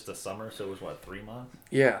it was just the summer, so it was what, 3 months?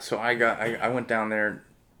 Yeah, so I went down there.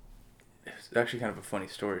 It's actually kind of a funny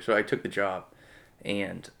story. So I took the job,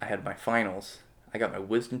 and I had my finals. I got my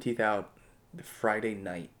wisdom teeth out the Friday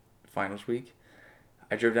night, finals week.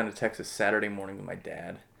 I drove down to Texas Saturday morning with my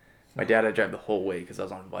dad. My dad had to drive the whole way because I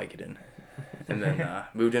was on Vicodin. And then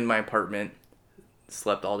moved in my apartment,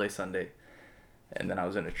 slept all day Sunday, and then I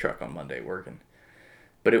was in a truck on Monday working.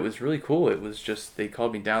 But it was really cool. It was just, they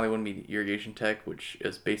called me down. They wanted me to irrigation tech, which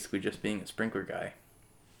is basically just being a sprinkler guy.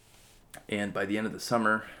 And by the end of the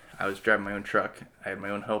summer, I was driving my own truck. I had my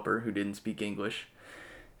own helper who didn't speak English.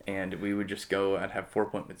 And we would just go, I'd have 4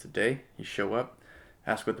 appointments a day. You show up,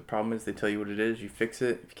 ask what the problem is, they tell you what it is, you fix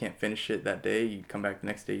it. If you can't finish it that day, you come back the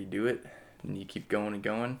next day, you do it. And you keep going and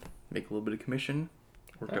going, make a little bit of commission.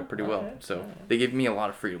 Worked out pretty well. Right. So they gave me a lot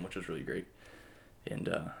of freedom, which was really great. And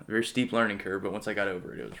a very steep learning curve, but once I got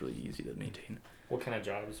over it, it was really easy to maintain. What kind of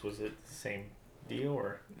jobs was it? Same deal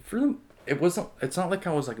or? For them, it's not like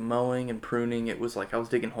I was like mowing and pruning. It was like I was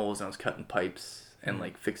digging holes and I was cutting pipes and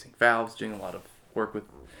like fixing valves, doing a lot of work with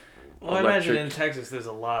Well, I imagine in Texas there's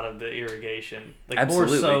a lot of the irrigation, like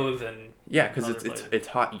Absolutely. more so than because other it's places. it's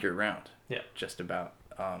hot year round. Yeah. Just about.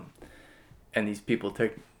 And these people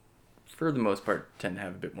for the most part tend to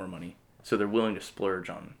have a bit more money, so they're willing to splurge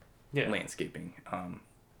on landscaping.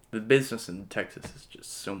 The business in Texas is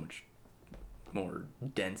just so much more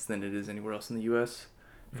dense than it is anywhere else in the U.S.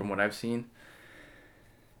 from what I've seen.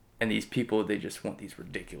 And these people, they just want these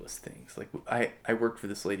ridiculous things. Like I worked for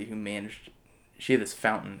this lady who she had this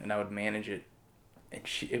fountain, and I would manage it, and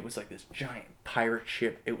it was like this giant pirate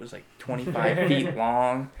ship. It was like 25 feet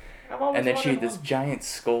long, and then she had this giant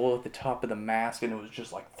skull at the top of the mast, and it was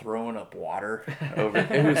just like throwing up water over.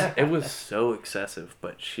 It was so excessive,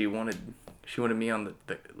 but she wanted me on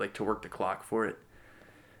the like to work the clock for it,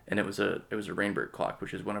 and it was a Rainbird clock,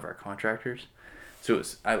 which is one of our contractors. So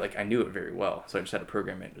I knew it very well, so I just had to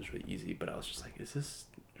program it. It was really easy, but I was just like, is this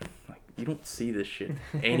like, you don't see this shit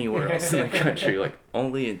anywhere else in the country, like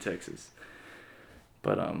only in Texas.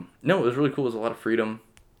 But no, it was really cool. It was a lot of freedom.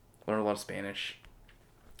 Learned a lot of Spanish.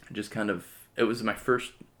 Just it was my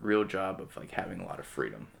first real job of like having a lot of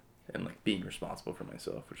freedom and like being responsible for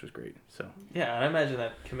myself, which was great. So yeah, and I imagine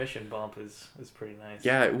that commission bump is pretty nice.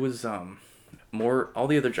 yeah, it was more. All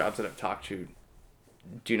the other jobs that I've talked to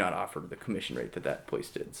do not offer the commission rate that place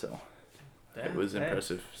did. So it was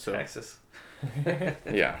impressive. So Texas.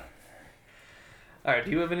 yeah. All right.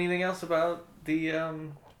 Do you have anything else about the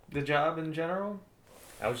job in general?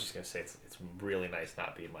 I was just gonna say it's really nice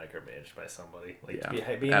not being micromanaged by somebody. Like Yeah, being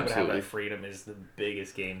able to have absolutely. that freedom is the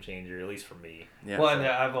biggest game changer, at least for me. Yeah. Well, and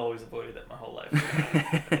I've always avoided that my whole life.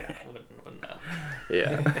 Yeah, wouldn't know.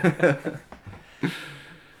 Yeah.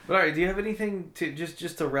 But all right, do you have anything to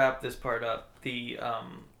just to wrap this part up? The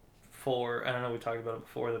for I don't know, we talked about it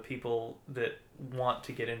before. The people that want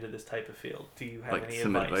to get into this type of field, do you have Like any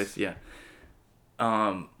some advice? Yeah.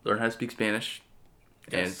 Learn how to speak Spanish,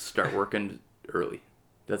 and Yes. start working early.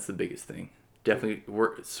 That's the biggest thing. Definitely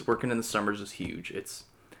working in the summers is huge. It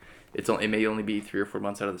may only be 3 or 4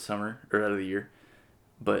 months out of the summer or out of the year,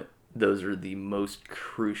 but those are the most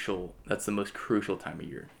crucial. That's the most crucial time of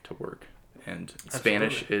year to work. And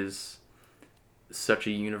Spanish is such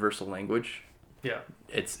a universal language. Yeah.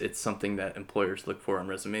 It's something that employers look for on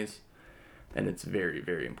resumes, and it's very,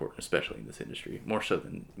 very important, especially in this industry, more so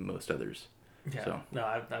than most others. Yeah. So. No,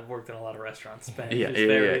 I've worked in a lot of restaurants. Spanish Yeah, is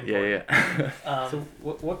very important. yeah. So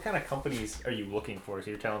what kind of companies are you looking for?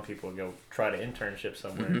 So you're telling people to go try to internship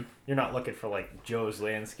somewhere. Mhm. You're not looking for like Joe's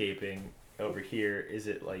Landscaping over here. Is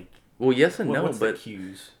it like Well, yes and no, what's but the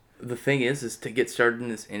cues? the thing is to get started in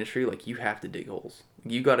this industry, like you have to dig holes.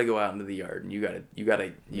 You got to go out into the yard and you got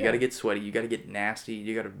to get sweaty. You got to get nasty.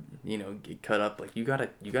 You got to get cut up. Like you got to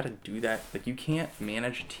do that. Like you can't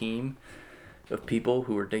manage a team of people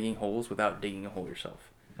who are digging holes without digging a hole yourself.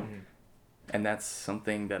 Mm-hmm. And that's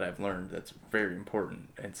something that I've learned that's very important.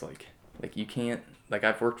 It's like you can't, like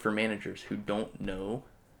I've worked for managers who don't know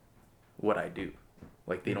what I do.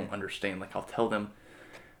 Like they don't understand. Like I'll tell them,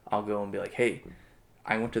 I'll go and be like, hey,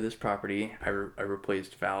 I went to this property, I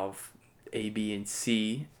replaced valve A, B, and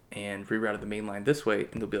C and rerouted the main line this way.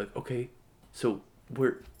 And they'll be like, okay, so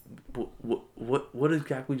what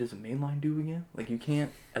exactly does a main line do again? Like you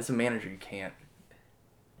can't, as a manager, you can't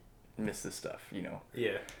miss this stuff,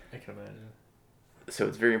 Yeah, I can imagine. So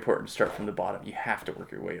it's very important to start from the bottom. You have to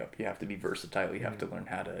work your way up. You have to be versatile. You have to learn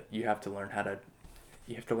how to drive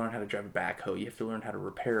a backhoe. You have to learn how to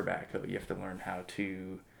repair a backhoe. You have to learn how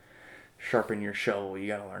to sharpen your shovel. You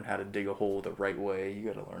got to learn how to dig a hole the right way. You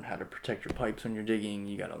got to learn how to protect your pipes when you're digging.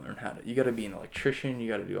 You got to be an electrician. You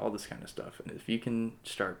got to do all this kind of stuff. And if you can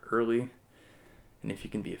start early, and if you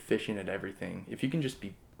can be efficient at everything, if you can just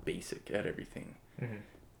be basic at everything,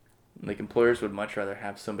 like employers would much rather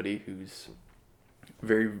have somebody who's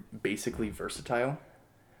very basically versatile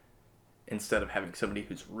instead of having somebody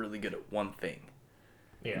who's really good at one thing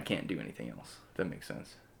and can't do anything else. If that makes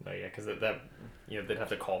sense. No, yeah, because that they'd have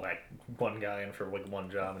to call that one guy in for like one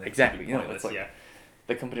job. And Exactly. It's It's like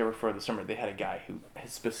the company I worked for this summer. They had a guy who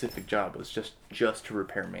his specific job was just to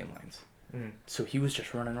repair main lines. So he was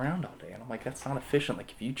just running around all day, and I'm like, that's not efficient.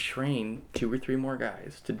 Like if you train 2 or 3 more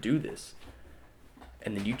guys to do this,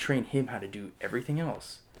 and then you train him how to do everything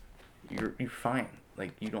else, you're fine.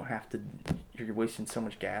 Like you don't have to. You're wasting so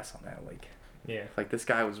much gas on that. Like this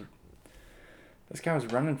guy was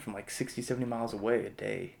running from like 60, 70 miles away a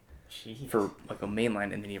day. Jeez. For like a main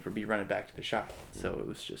line, and then he'd be running back to the shop. So it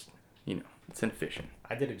was just, it's inefficient.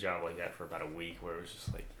 I did a job like that for about a week where it was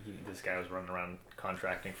just like this guy was running around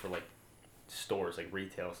contracting for like stores, like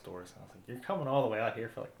retail stores. And I was like, you're coming all the way out here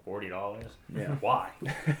for like $40? Yeah. Why?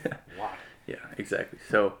 Why? Yeah, exactly.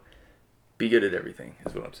 So be good at everything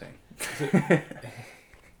is what I'm saying.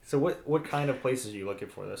 So what kind of places are you looking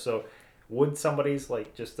for though? So would somebody's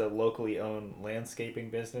like just a locally owned landscaping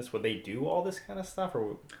business, would they do all this kind of stuff?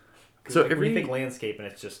 Or so when you think landscaping,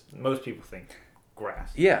 it's just, most people think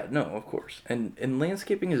grass. Yeah, no, of course. And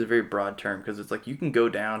landscaping is a very broad term because it's like you can go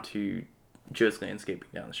down to Joe's Landscaping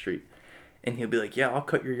down the street and he'll be like, yeah, I'll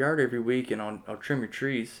cut your yard every week and I'll trim your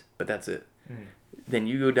trees, but that's it. Then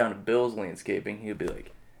you go down to Bill's Landscaping, he'll be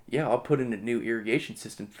like, yeah, I'll put in a new irrigation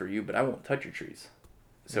system for you, but I won't touch your trees.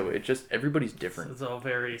 So it just, everybody's different. It's all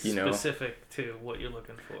very specific to what you're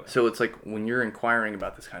looking for. So it's like when you're inquiring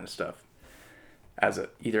about this kind of stuff,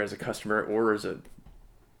 either as a customer or as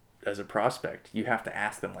a prospect, you have to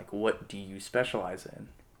ask them like, what do you specialize in?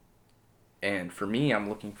 And for me, I'm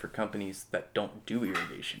looking for companies that don't do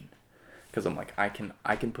irrigation, because I'm like, I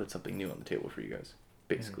can put something new on the table for you guys,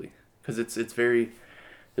 basically, because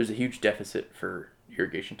there's a huge deficit for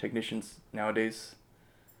irrigation technicians nowadays.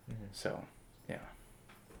 So yeah.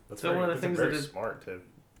 That's one of the things very that is smart to.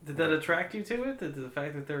 Did that attract you to it? The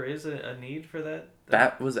fact that there is a need for that?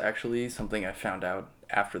 That was actually something I found out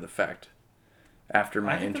after the fact. After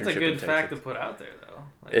my internship. I think that's a good fact to put out there, though.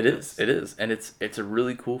 Like It is, and it's a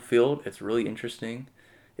really cool field. It's really interesting.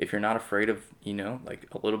 If you're not afraid of, like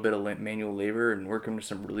a little bit of manual labor and working with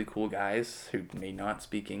some really cool guys who may not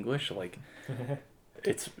speak English, like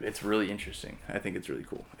it's really interesting. I think it's really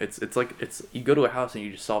cool. It's like you go to a house and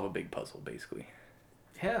you just solve a big puzzle, basically.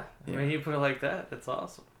 Yeah, I mean, you put it like that. That's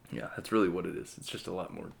awesome. Yeah, that's really what it is. It's just a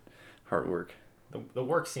lot more hard work. The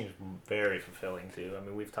work seems very fulfilling too. I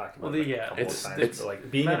mean, we've talked about Well, it yeah, a couple it's- of times, but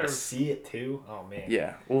like being able to matter- see it too. Oh man.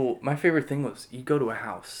 Yeah. Well, my favorite thing was you go to a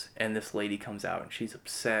house and this lady comes out and she's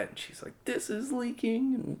upset and she's like, "This is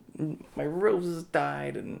leaking and my roses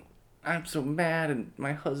died and I'm so mad and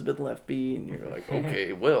my husband left me." And you're like,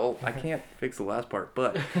 "Okay, well, I can't fix the last part,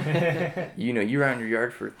 but you're out in your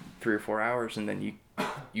yard for 3 or 4 hours and then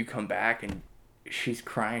you come back and she's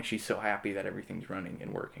crying. She's so happy that everything's running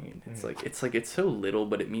and working. And it's so little,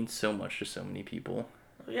 but it means so much to so many people.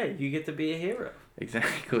 Yeah, you get to be a hero.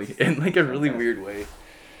 Exactly, in like a really weird way.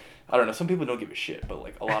 I don't know. Some people don't give a shit, but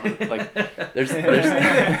like a lot of like there's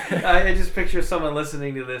I just picture someone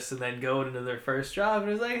listening to this and then going into their first job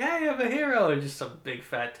and it's like, "Hey, I'm a hero," and just some big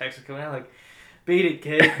fat text coming out like, "Beat it,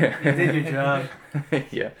 kid! You did your job."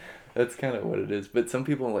 Yeah, That's kind of what it is. But some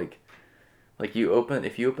people like if you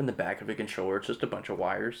open the back of a controller, it's just a bunch of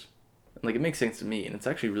wires. Like, it makes sense to me, and it's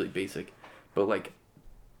actually really basic. But like,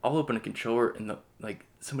 I'll open a controller and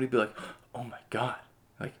somebody be like, "Oh my god,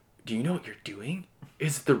 like, do you know what you're doing?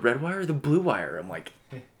 Is it the red wire or the blue wire?" I'm like,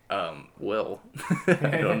 well,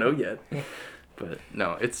 I don't know yet. But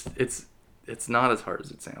no, it's not as hard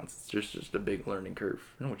as it sounds. It's just a big learning curve.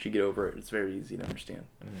 And once you get over it, it's very easy to understand.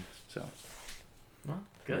 So, Well,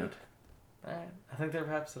 good. All right. I think that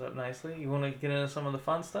wraps it up nicely. You want to get into some of the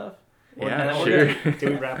fun stuff? yeah, sure. Do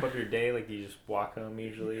we wrap up your day? Like, you just walk home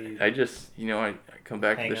usually? I just, I come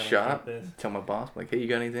back Hang to the out on shop, campus? tell my boss, I'm like, "Hey, you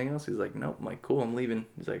got anything else?" He's like, "Nope." I'm like, "Cool, I'm leaving."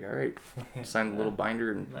 He's like, "All right." Sign the little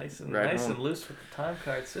binder and Nice and ride home. loose with the time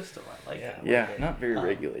card system. I like it. Yeah, Okay. not very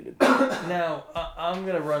regulated. Now, I'm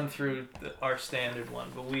going to run through our standard one,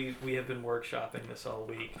 but we have been workshopping this all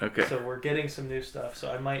week. Okay. So we're getting some new stuff,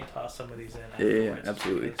 so I might toss some of these in Yeah, afterwards.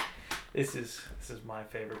 absolutely. because This is my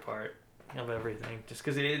favorite part of everything, just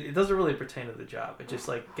because it doesn't really pertain to the job. It just,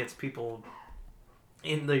 like, gets people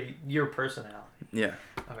in your personality. Yeah.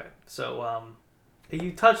 Okay, so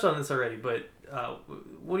you touched on this already, but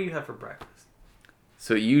what do you have for breakfast?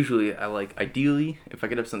 So usually ideally, if I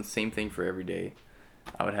could have some same thing for every day,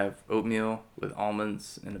 I would have oatmeal with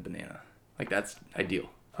almonds and a banana. Like, that's ideal.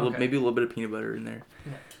 Okay. Maybe a little bit of peanut butter in there.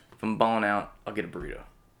 Yeah. If I'm balling out, I'll get a burrito.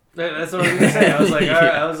 That's what I was gonna say. I was like, all right.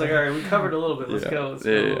 Yeah. All right. We covered a little bit. Let's go. Let's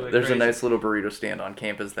go a little bit There's crazy. a nice little burrito stand on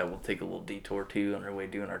campus that we'll take a little detour to on our way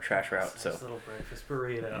doing our trash route. Nice So little breakfast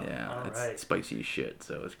burrito. yeah, All it's right. spicy as shit.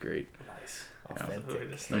 So it's great. Nice. Authentic. Absolutely.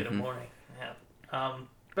 This night of Mhm. morning. Yeah.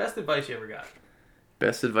 Best advice you ever got?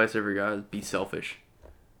 Best advice I ever got is be selfish.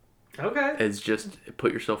 Okay. It's just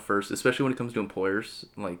put yourself first, especially when it comes to employers.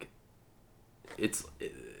 Like, it's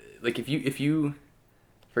like if you,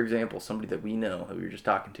 for example, somebody that we know that we were just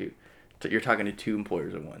talking to, so you're talking to two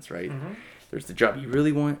employers at once, right? Mm-hmm. There's the job you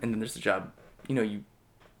really want, and then there's the job, you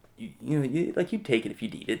take it if you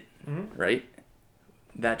need it, Mm-hmm. right?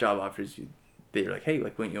 That job offers you, they're like, "Hey,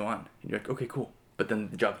 like, we want you on," and you're like, "Okay, cool." But then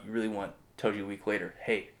the job you really want tells you a week later,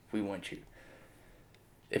 "Hey, we want you."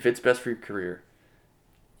 If it's best for your career,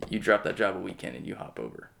 you drop that job a weekend and you hop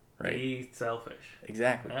over, right? Be selfish.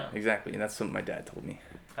 Exactly, Yeah. exactly, and that's something my dad told me.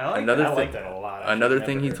 I like Another I thing- like that a lot. actually. Another Never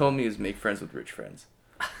thing he heard told me is make friends with rich friends.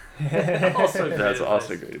 that. Also great That's advice.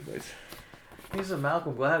 also great advice. He's a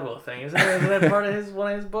Malcolm Gladwell thing. Isn't that part of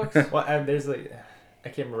one of his books? Well, there's like, I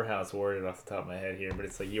can't remember how it's worded off the top of my head here, but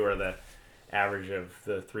it's like you are the average of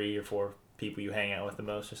the 3 or 4 people you hang out with the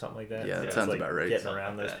most, or something like that. Yeah, that It's sounds like about right. Getting Something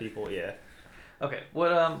around like those that. people, yeah. Okay.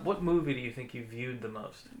 What movie do you think you viewed the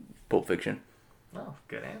most? Pulp Fiction. Oh,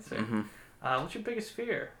 good answer. Mm-hmm. What's your biggest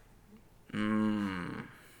fear?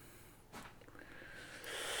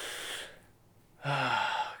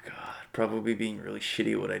 Oh, God. Probably being really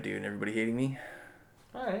shitty at what I do and everybody hating me.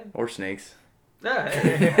 All right. Or snakes.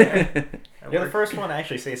 Yeah. You're the first one to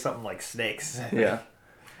actually say something like snakes. Yeah.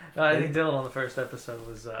 No, I think Dylan on the first episode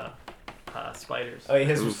was spiders. Oh,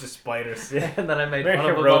 his was just spiders. Yeah. And then I made Very fun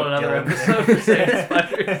of him heroic, on another Dylan. episode for saying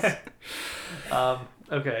spiders.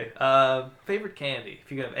 Okay. Favorite candy?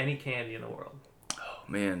 If you could have any candy in the world. Oh,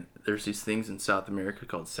 man. There's these things in South America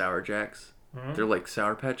called Sour Jacks. Mhm. They're like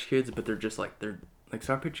Sour Patch Kids, but they're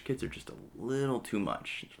Sour Patch Kids are just a little too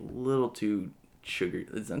much. A little too sugary.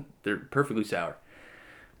 They're perfectly sour.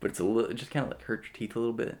 But it just kind of like hurts your teeth a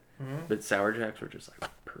little bit. Mhm. But Sour Jacks are just like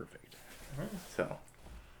perfect. Mhm. So,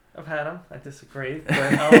 I've had them. I disagree, but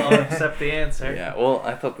I'll accept the answer. yeah. Well,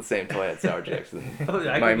 I thought the same until I had Sour Jacks. And Oh,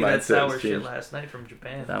 I my gave you that mindset sour has shit changed. last night from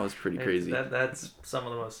Japan. That was pretty crazy. That's some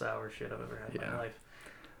of the most sour shit I've ever had in Yeah. my life.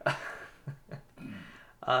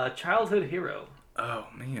 Childhood hero. Oh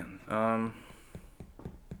man,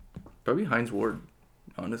 probably Heinz Ward,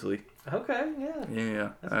 honestly. Okay, yeah. Yeah,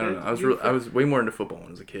 That's I don't good. know. I was way more into football when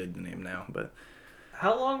I was a kid than I am now, but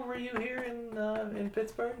How long were you here in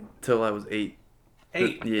Pittsburgh? till I was 8.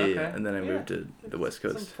 8. Yeah, okay. yeah, and then I moved to the West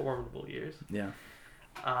Some Coast. formidable years. Yeah,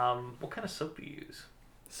 What kind of soap do you use?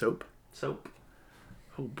 soap. Soap.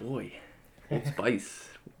 Oh boy, Old Spice.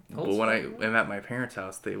 Old But when I Spice. am at my parents'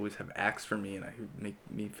 house, they always have Axe for me, and I make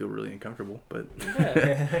me feel really uncomfortable. But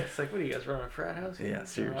Yeah. It's like, what are you guys running a frat house? here? Yeah, Not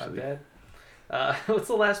seriously. bad. What's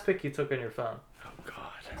the last pic you took on your phone? oh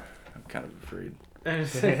god, I'm kind of afraid.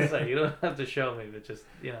 It's like, you don't have to show me, but just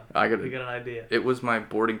I you gotta. get an idea. It was my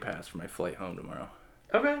boarding pass for my flight home tomorrow.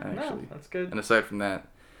 Okay, no, Actually. that's good. And aside from that,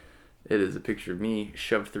 it is a picture of me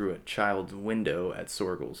shoved through a child's window at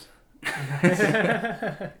Sorgles.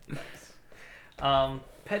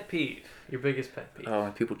 Pet peeve. Your biggest pet peeve. Oh,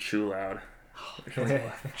 and people chew loud.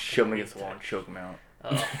 Shove them against the wall and choke them out.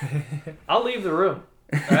 Oh. I'll leave the room.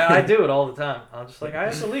 I do it all the time. I'm just like, I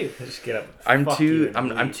have to leave. Just get up. I'm fuck you, too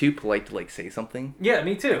and I'm leave. too polite to like say something. Yeah,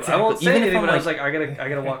 me too. I Exactly. won't say Even if anything, I'm, but I was like- like, I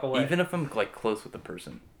gotta walk away. Even if I'm like close with the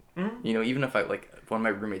person. Mhm. You know, even if I like one of my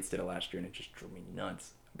roommates did it last year and it just drove me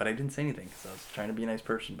nuts. But I didn't say anything because I was trying to be a nice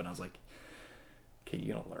person. But I was like, okay,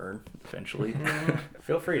 you're gonna learn eventually.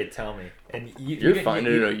 Feel free to tell me. And You're fine.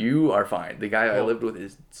 No, you are fine. The guy I Well- lived with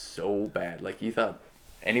is so bad. Like you thought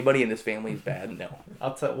anybody in this family is bad. No.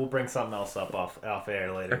 We'll bring something else up off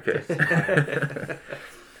air later. Okay.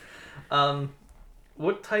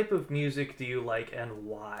 What type of music do you like and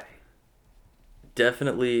why?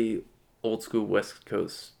 Definitely old school West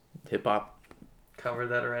Coast hip hop. Covered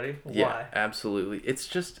that already? Yeah, Why? absolutely. It's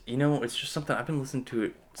just, it's just something I've been listening to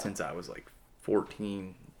it since I was like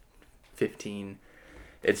 14, 15.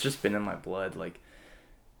 It's just been in my blood. Like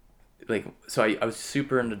so I was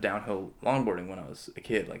super into downhill longboarding when I was a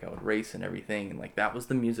kid. Like I would race and everything, and like that was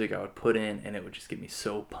the music I would put in, and it would just get me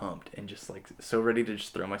so pumped and just like so ready to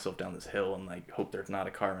just throw myself down this hill and like hope there's not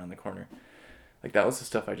a car around the corner. Like that was the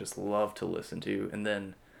stuff I just loved to listen to. And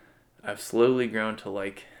then I've slowly grown to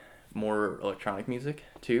like more electronic music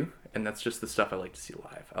too, and that's just the stuff I like to see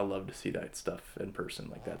live. I love to see that stuff in person.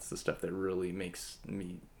 Like that's the stuff that really makes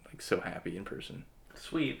me like so happy in person.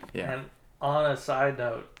 Sweet. Yeah. And on a side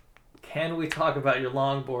note, can we talk about your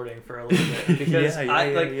longboarding for a little bit? Because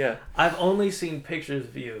yeah. I've only seen pictures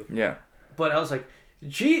of you, Yeah. but I was like,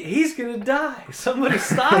 gee, he's gonna die. Somebody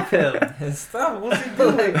stop him. Stop. What's he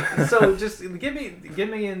doing? Like, so just give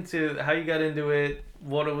me into how you got into it,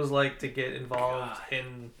 what it was like to get involved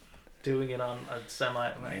in doing it on a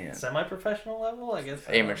semi-professional level, I guess.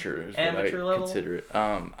 Amateur is Amateur what I level? consider it.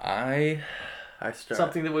 I started.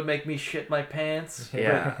 Something that would make me shit my pants.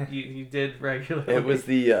 Yeah. but you did regularly. It was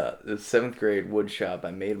the 7th grade wood shop.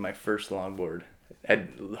 I made my first longboard. I'd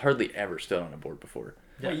hardly ever stood on a board before.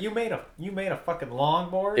 Wait, you made a fucking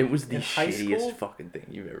longboard? It was the in high shittiest school? fucking thing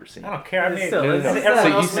you've ever seen. I don't care. I made Still, no, it's no, not-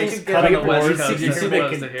 everyone so else you see- makes you get cutting on the West boards. Coast, You you're see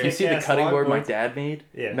supposed to the hear. You see the kick-ass cutting board my longboards? dad made?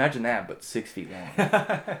 Yeah. Imagine that, but 6 feet long.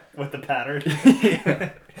 With the pattern.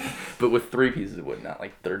 Yeah. But with 3 pieces of wood, not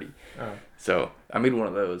like 30. Oh. So I made one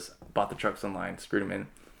of those, bought the trucks online, screwed them in,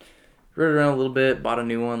 rode around a little bit, bought a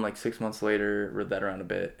new one like 6 months later, rode that around a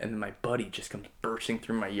bit, and then my buddy just comes bursting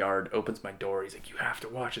through my yard, opens my door, he's like, you have to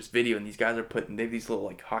watch this video, and these guys are they have these little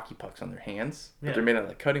like hockey pucks on their hands, but Yeah. they're made out of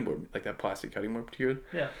like cutting board, like that plastic cutting board material.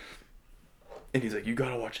 Yeah. And he's like, you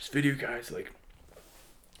gotta watch this video, guys. Like,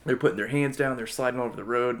 they're putting their hands down, they're sliding over the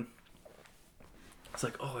road. I was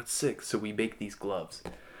like, oh, that's sick. So we make these gloves.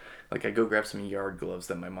 Like, I go grab some yard gloves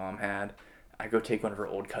that my mom had. I go take one of her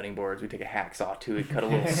old cutting boards. We take a hacksaw to it, cut a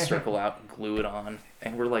little circle out, and glue it on.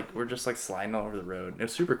 And we're just like sliding all over the road. It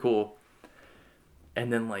was super cool.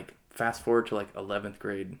 And then like fast forward to like 11th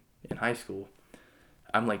grade in high school,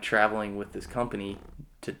 I'm like traveling with this company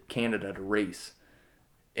to Canada to race.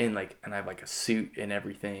 And I have like a suit and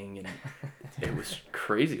everything, and it was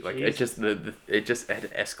crazy. Like it just it just had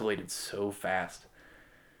escalated so fast.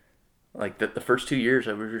 Like the first 2 years,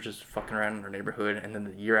 we were just fucking around in our neighborhood, and then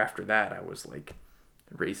the year after that, I was like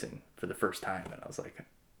racing for the first time, and I was like,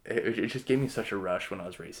 it just gave me such a rush when I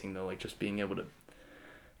was racing though, like just being able to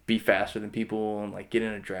be faster than people and like get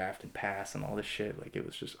in a draft and pass and all this shit. Like it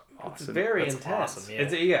was just awesome. It's very That's intense. awesome,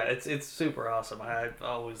 yeah. It's super awesome. I've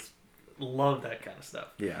always loved that kind of stuff.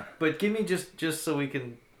 Yeah. But give me just so we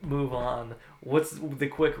can move on. What's the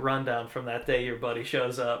quick rundown from that day your buddy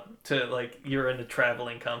shows up to like you're in a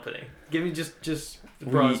traveling company? Give me just the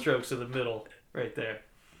broad strokes of the middle right there.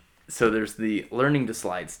 So there's the learning to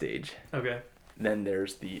slide stage. Okay. Then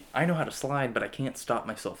there's the I know how to slide, but I can't stop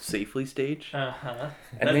myself safely stage. Uh-huh.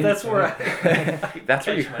 And then- That's where I That's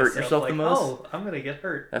where you catch hurt myself, yourself the like, most. Oh, I'm gonna get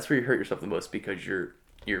hurt. That's where you hurt yourself the most because you're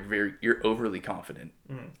overly confident.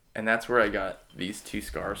 And that's where I got these 2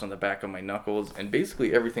 scars on the back of my knuckles and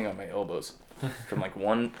basically everything on my elbows from like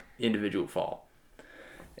one individual fall.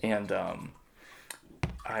 And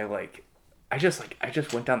I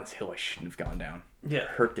just went down this hill I shouldn't have gone down. Yeah.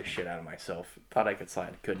 Hurt the shit out of myself. Thought I could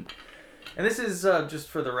slide, couldn't. And this is just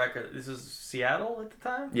for the record. This is Seattle at the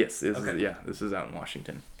time. Yes, this Okay. is this is out in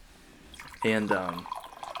Washington. And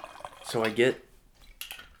so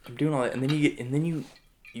I'm doing all that, and then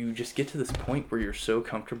you just get to this point where you're so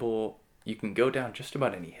comfortable you can go down just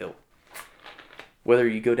about any hill. Whether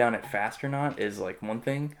you go down it fast or not is like one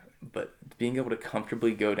thing, but being able to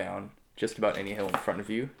comfortably go down just about any hill in front of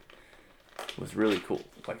you was really cool.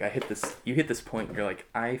 Like you hit this point and you're like,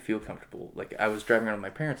 I feel comfortable. Like I was driving around with my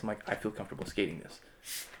parents, I'm like, I feel comfortable skating this.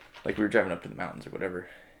 Like we were driving up to the mountains or whatever,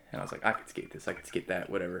 and I was like, I could skate this, I could skate that,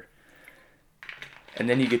 whatever. And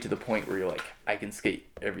then you get to the point where you're like, I can skate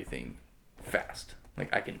everything fast.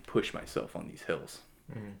 Like I can push myself on these hills.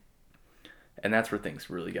 Mhm. And that's where things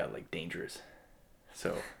really got like dangerous.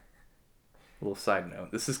 So, a little side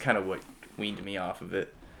note. This is kind of what weaned me off of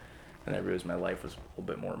it. And I realized my life was a little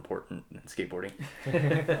bit more important than skateboarding.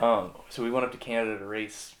 So we went up to Canada to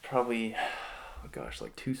race probably, oh gosh,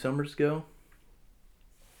 like 2 summers ago.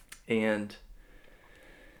 And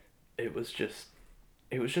it was just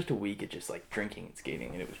a week of just like drinking and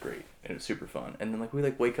skating, and it was great. And it was super fun. And then like we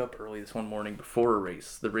like wake up early this one morning before a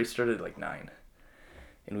race. The race started at like 9.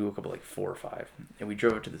 And we woke up at like 4 or 5. And we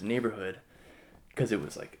drove up to this neighborhood because it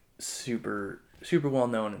was like super well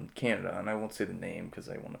known in Canada, and I won't say the name because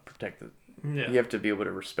I want to protect it. Yeah. You have to be able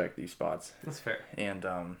to respect these spots. That's fair. And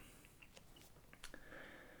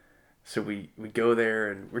so we go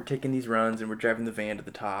there, and we're taking these runs, and we're driving the van to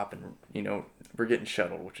the top, and you know we're getting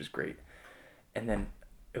shuttled, which is great. And then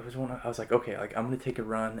it was I was like, okay, like I'm gonna take a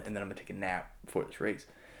run, and then I'm gonna take a nap before this race.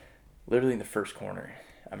 Literally in the first corner,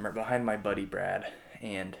 I'm right behind my buddy Brad,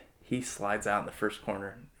 and he slides out in the first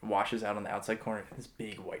corner, washes out on the outside corner, and this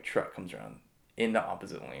big white truck comes around in the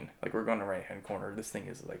opposite lane. Like, we're going to right hand corner. This thing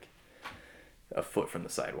is like a foot from the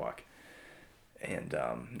sidewalk. And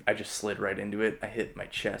I just slid right into it. I hit my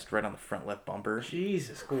chest right on the front left bumper.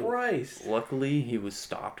 Jesus Christ. Luckily, he was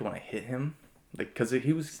stopped when I hit him. Like, because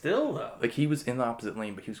he was... Still, though. Like, he was in the opposite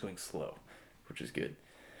lane, but he was going slow, which is good.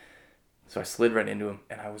 So I slid right into him,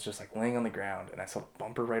 and I was just, like, laying on the ground, and I saw the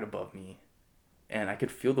bumper right above me. And I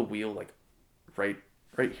could feel the wheel, like, right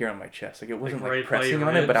here on my chest. Like, it wasn't, like, right by pressing your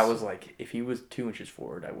on it, but I ribs? was, like, if he was 2 inches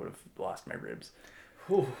forward, I would have lost my ribs.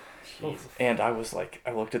 Whew. Jesus. And I was, like,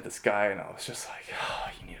 I looked at the sky, and I was just like, oh,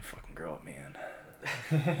 you need to fucking grow up, man.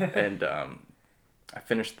 And I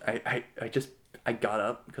finished, I got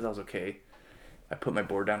up because I was okay. I put my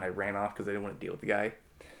board down, I ran off because I didn't want to deal with the guy.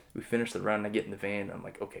 We finished the run, I get in the van, and I'm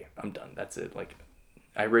like, okay, I'm done. That's it. Like,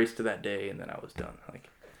 I raced to that day, and then I was done. Like,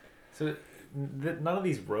 So none of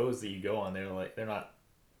these roads that you go on, they're not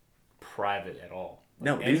private at all.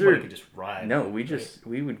 No, Like, these anybody are- could just ride. no,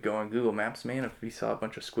 we would go on Google Maps, man. If we saw a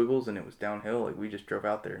bunch of squiggles and it was downhill, like, we just drove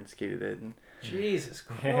out there and skated it Jesus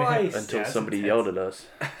Christ. until that's somebody intense. yelled at us.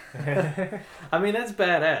 I mean, that's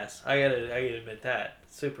badass. I gotta admit that.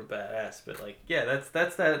 Super badass. But, like, yeah,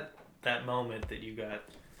 that's that moment that you got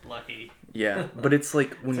lucky. Yeah, but it's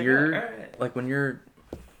like when It's like, you're, alright. like, when you're,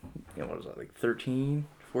 you know, what was that, like 13,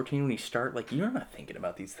 14, when you start, like, you're not thinking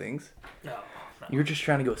about these things. No. You're just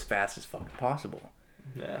trying to go as fast as fucking possible.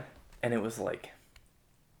 Yeah. And it was like,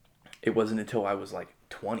 it wasn't until I was like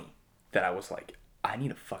 20 that I was like, I need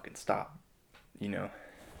to fucking stop, you know?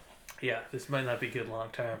 Yeah, this might not be good long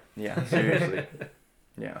term. Yeah, seriously.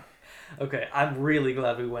 Yeah. Okay, I'm really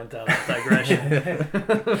glad we went down that digression.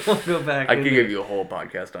 We'll go back. I could into- give you a whole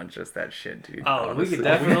podcast on just that shit, dude. Oh, we honestly. could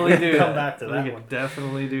definitely do that. Come back to that We one. could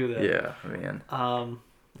definitely do that. Yeah, man.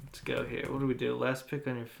 Let's go here. What do we do? Last pick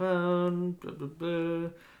on your phone. Blah, blah,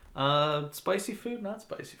 blah. Spicy food, not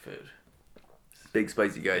spicy food. Big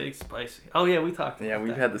spicy guy. Big spicy. Oh yeah, we talked. Yeah, about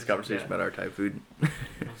we've that. had this conversation Yeah, about our Thai food. that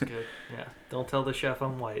was good. Yeah, don't tell the chef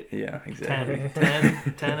I'm white. Yeah, exactly.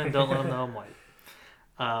 10, and don't let him know I'm white.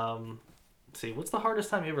 Let's see, what's the hardest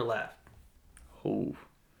time you ever laughed? Oh.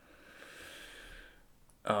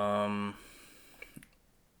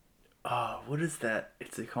 What is that?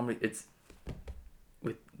 It's a comedy. Is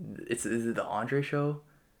it the Andre show?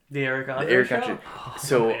 The Eric Andre The Eric show? Andre. Oh,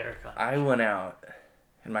 So Eric Andre. I went out,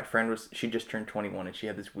 and my friend she just turned 21, and she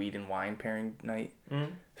had this weed and wine pairing night.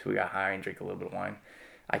 Mhm. So we got high and drank a little bit of wine.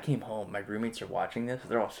 I came home. My roommates are watching this.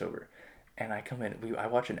 They're all sober, and I come in. I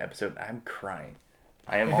watch an episode. And I'm crying.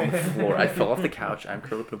 I am on the floor. I fell off the couch. I'm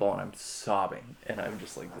curled up in a ball, and I'm sobbing. And I'm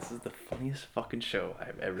just like, this is the funniest fucking show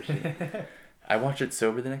I've ever seen. I watched it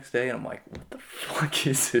sober the next day, and I'm like, what the fuck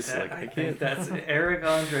is this? That- Like, I I think can't. that's Eric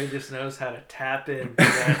Andre just knows how to tap into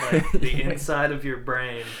that, like, the inside of your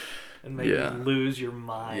brain and make Yeah. you lose your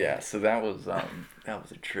mind. Yeah. So that was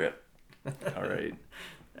a trip. All right.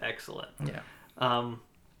 Excellent. Yeah.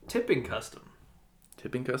 Tipping custom.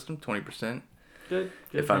 Tipping custom 20%. Good.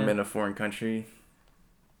 If I'm in a foreign country,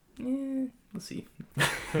 let's see.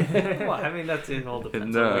 Well, I mean, it all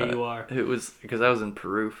depends on where you are. It was because I was in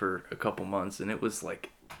Peru for a couple months, and it was like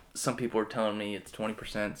some people were telling me it's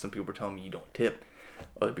 20%. Some people were telling me you don't tip.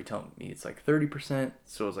 Other people telling me it's like 30%.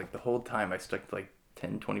 So it was like the whole time I stuck to like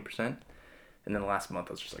 10, 20%. And then the last month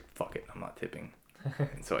I was just like, fuck it, I'm not tipping.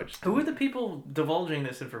 And so I just. Who are the people divulging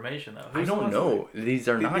this information, though? I Who's the don't ones know. These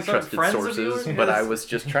are not These aren't trusted friends of sources, yours? but I Yes. was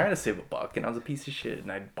just trying to save a buck, and I was a piece of shit,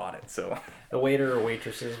 and I bought it. So The waiter or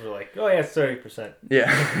waitresses were like, "Oh yeah, it's 30%."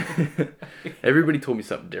 yeah, everybody told me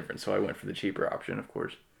something different, so I went for the cheaper option, of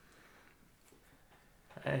course.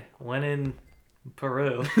 that? Hey, when in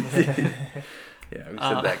Peru. Yeah, we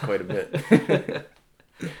said that quite a bit.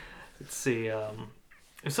 Let's see.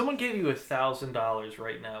 If someone gave you $1,000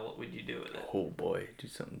 right now, what would you do with it? Oh boy, do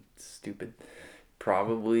something stupid.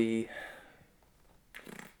 Probably.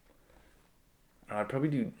 I'd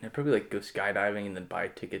probably like go skydiving and then buy a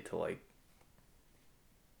ticket to like.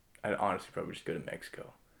 I'd honestly probably just go to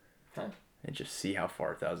Mexico. Huh. And just see how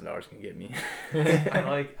far $1,000 can get me.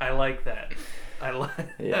 I like that. I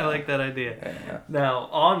like that idea. Yeah. Now,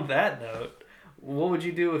 on that note, what would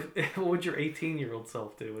you do if what would your 18-year-old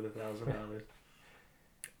self do with $1,000?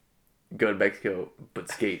 Go to Mexico, but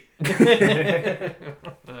skate. All right.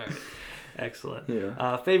 Excellent.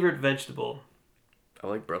 Yeah. Favorite vegetable? I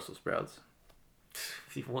like Brussels sprouts.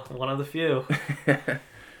 One of the few.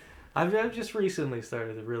 I've just recently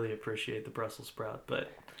started to really appreciate the Brussels sprout, but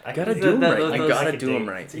I gotta can- do them that- right. those- I those- gotta I can do them dig.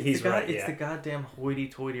 right. He's right. It's Yeah. the goddamn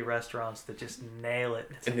hoity-toity restaurants that just nail it.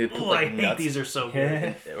 And they put, Ooh, like, I hate nuts. these are so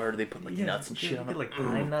good. Or do they put like nuts and shit on Get them? like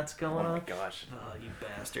pine nuts going Oh my on. gosh. Oh, you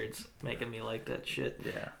bastards, making me like that shit.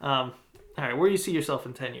 Yeah. All right, where do you see yourself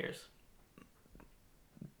in 10 years?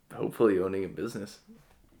 Hopefully owning a business.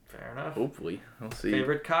 Fair enough. Hopefully. We'll see.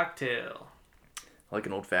 Favorite cocktail? I like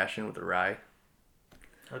an old fashioned with a rye.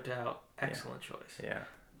 No doubt. Excellent choice. Yeah.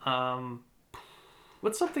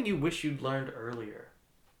 What's something you wish you'd learned earlier?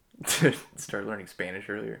 Start learning Spanish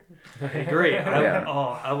earlier. I agree. Yeah.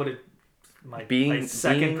 I would have. My Being-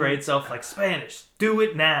 second being- grade self, like, Spanish, do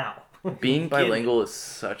it now. Being Get it. bilingual is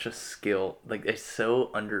such a skill. Like it's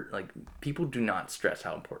so people do not stress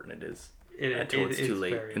how important it is. Until it's too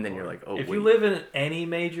late, very and then you're important. like, oh, if wait. you live in any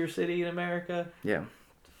major city in America, Yeah.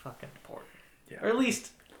 it's fucking important. Yeah. Or at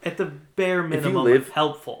least at the bare minimum, live-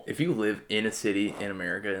 helpful. If you live in a city in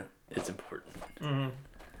America, it's important. Mm-hmm.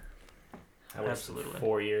 I was Absolutely.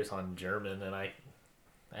 4 years on German, and I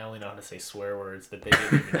only know how to say swear words that they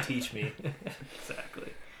didn't even teach me.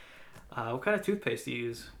 Exactly. What kind of toothpaste do you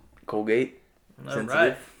use? Colgate. All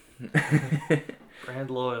right. Sensitive. Brand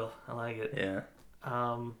loyal. I like it. Yeah.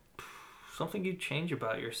 Something you'd change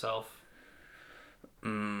about yourself.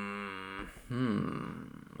 I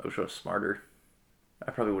wish I was smarter.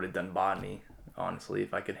 I probably would have done botany, honestly,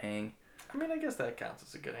 if I could hang. I mean, I guess that counts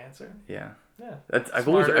as a good answer. Yeah. Yeah. I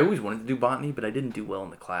Smarter. always wanted to do botany, but I didn't do well in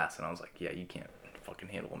the class, and I was like, yeah, you can't fucking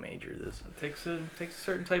handle a major of this. It takes a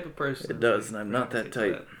certain type of person. It does, and to I'm not that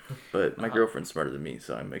gravitate to type. But my Uh-huh. girlfriend's smarter than me,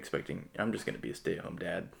 so I'm just gonna be a stay-at-home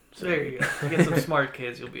dad. So. There you go. Get some smart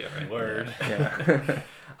kids, you'll be alright. Word. Yeah.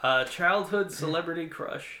 Childhood celebrity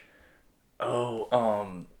crush. Oh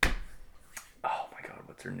my god,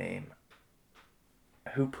 what's her name?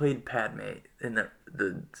 Who played Padme in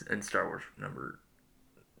in Star Wars number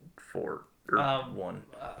 4 or 1?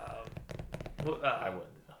 I wouldn't.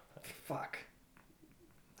 Fuck.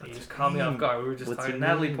 You just caught me off guard. We were just What's talking her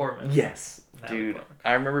Natalie name? Portman. Yes, Natalie dude. Portman.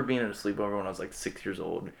 I remember being at a sleepover when I was like 6 years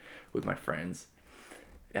old with my friends,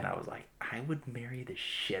 and I was like, I would marry the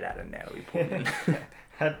shit out of Natalie Portman.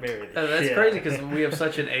 I'd marry the That's shit crazy out of because we have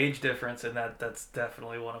such an age difference, and that's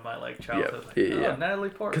definitely one of my like childhood. Yeah, Like, yeah. Natalie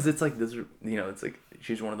Portman. Because it's like this, it's like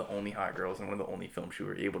she's one of the only hot girls and one of the only films you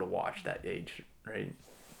were able to watch that age, right?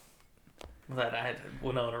 That I had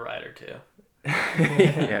Winona Ryder too.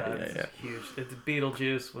 yeah. That's huge. It's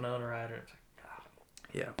Beetlejuice, Winona Ryder. It's like, God,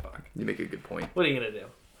 Yeah, fuck. You make a good point. what are you gonna do?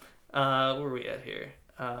 Where are we at here?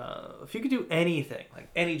 If you could do anything, like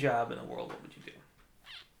any job in the world, what would you do?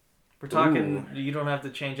 We're talking. You don't have to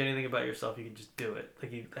change anything about yourself. You can just do it.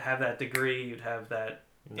 Like you have that degree, you'd have that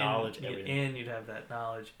knowledge, everything. you'd have that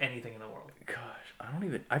knowledge. Anything in the world. Gosh,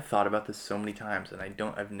 I've thought about this so many times, and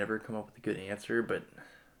I've never come up with a good answer. But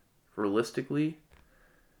realistically,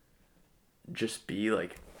 just be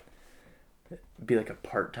like a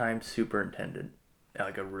part-time superintendent at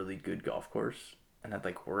like a really good golf course, and I'd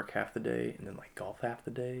like work half the day and then like golf half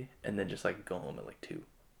the day, and then just like go home at like 2.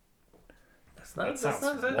 That sounds Like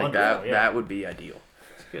wonderful. that. Yeah. That would be ideal.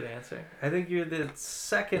 That's a good answer. I think you're the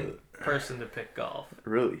second person to pick golf.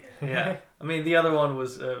 Really. Yeah. I mean, the other one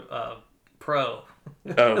was pro.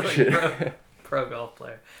 Oh Like shit. pro golf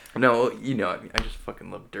player. No, I just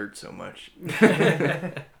fucking love dirt so much.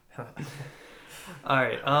 All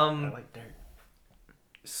right. I like dirt.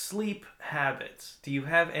 Sleep habits. Do you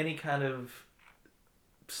have any kind of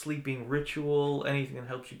sleeping ritual? Anything that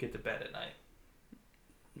helps you get to bed at night?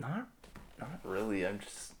 Not really. I'm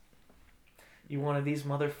just. You one of these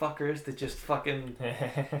motherfuckers that just fucking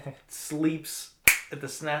sleeps at the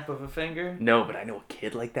snap of a finger? No, but I know a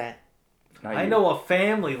kid like that. Not I you. know a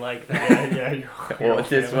family like that. Yeah. Well,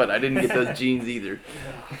 guess what? I didn't get those genes either.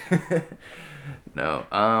 No.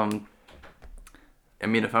 I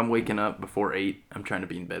mean, if I'm waking up before 8, I'm trying to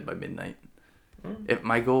be in bed by midnight. If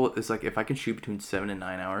my goal is like if I can shoot between 7 and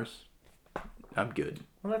 9 hours, I'm good.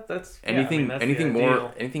 Well, that's Anything, that's the anything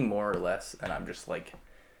ideal. more or less, and I'm just like,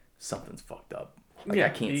 something's fucked up. Like Yeah, I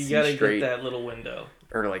can't you see gotta straight, get that little window.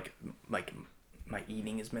 or like my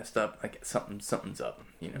eating is messed up. Like something's up.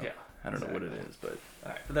 You know. Yeah, I don't know what it is, but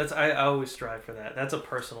All right, but that's I always strive for that. That's a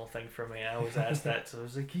personal thing for me. I always ask that. So I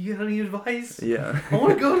was like, "You got any advice? yeah. I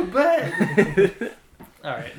want to go to bed." All right,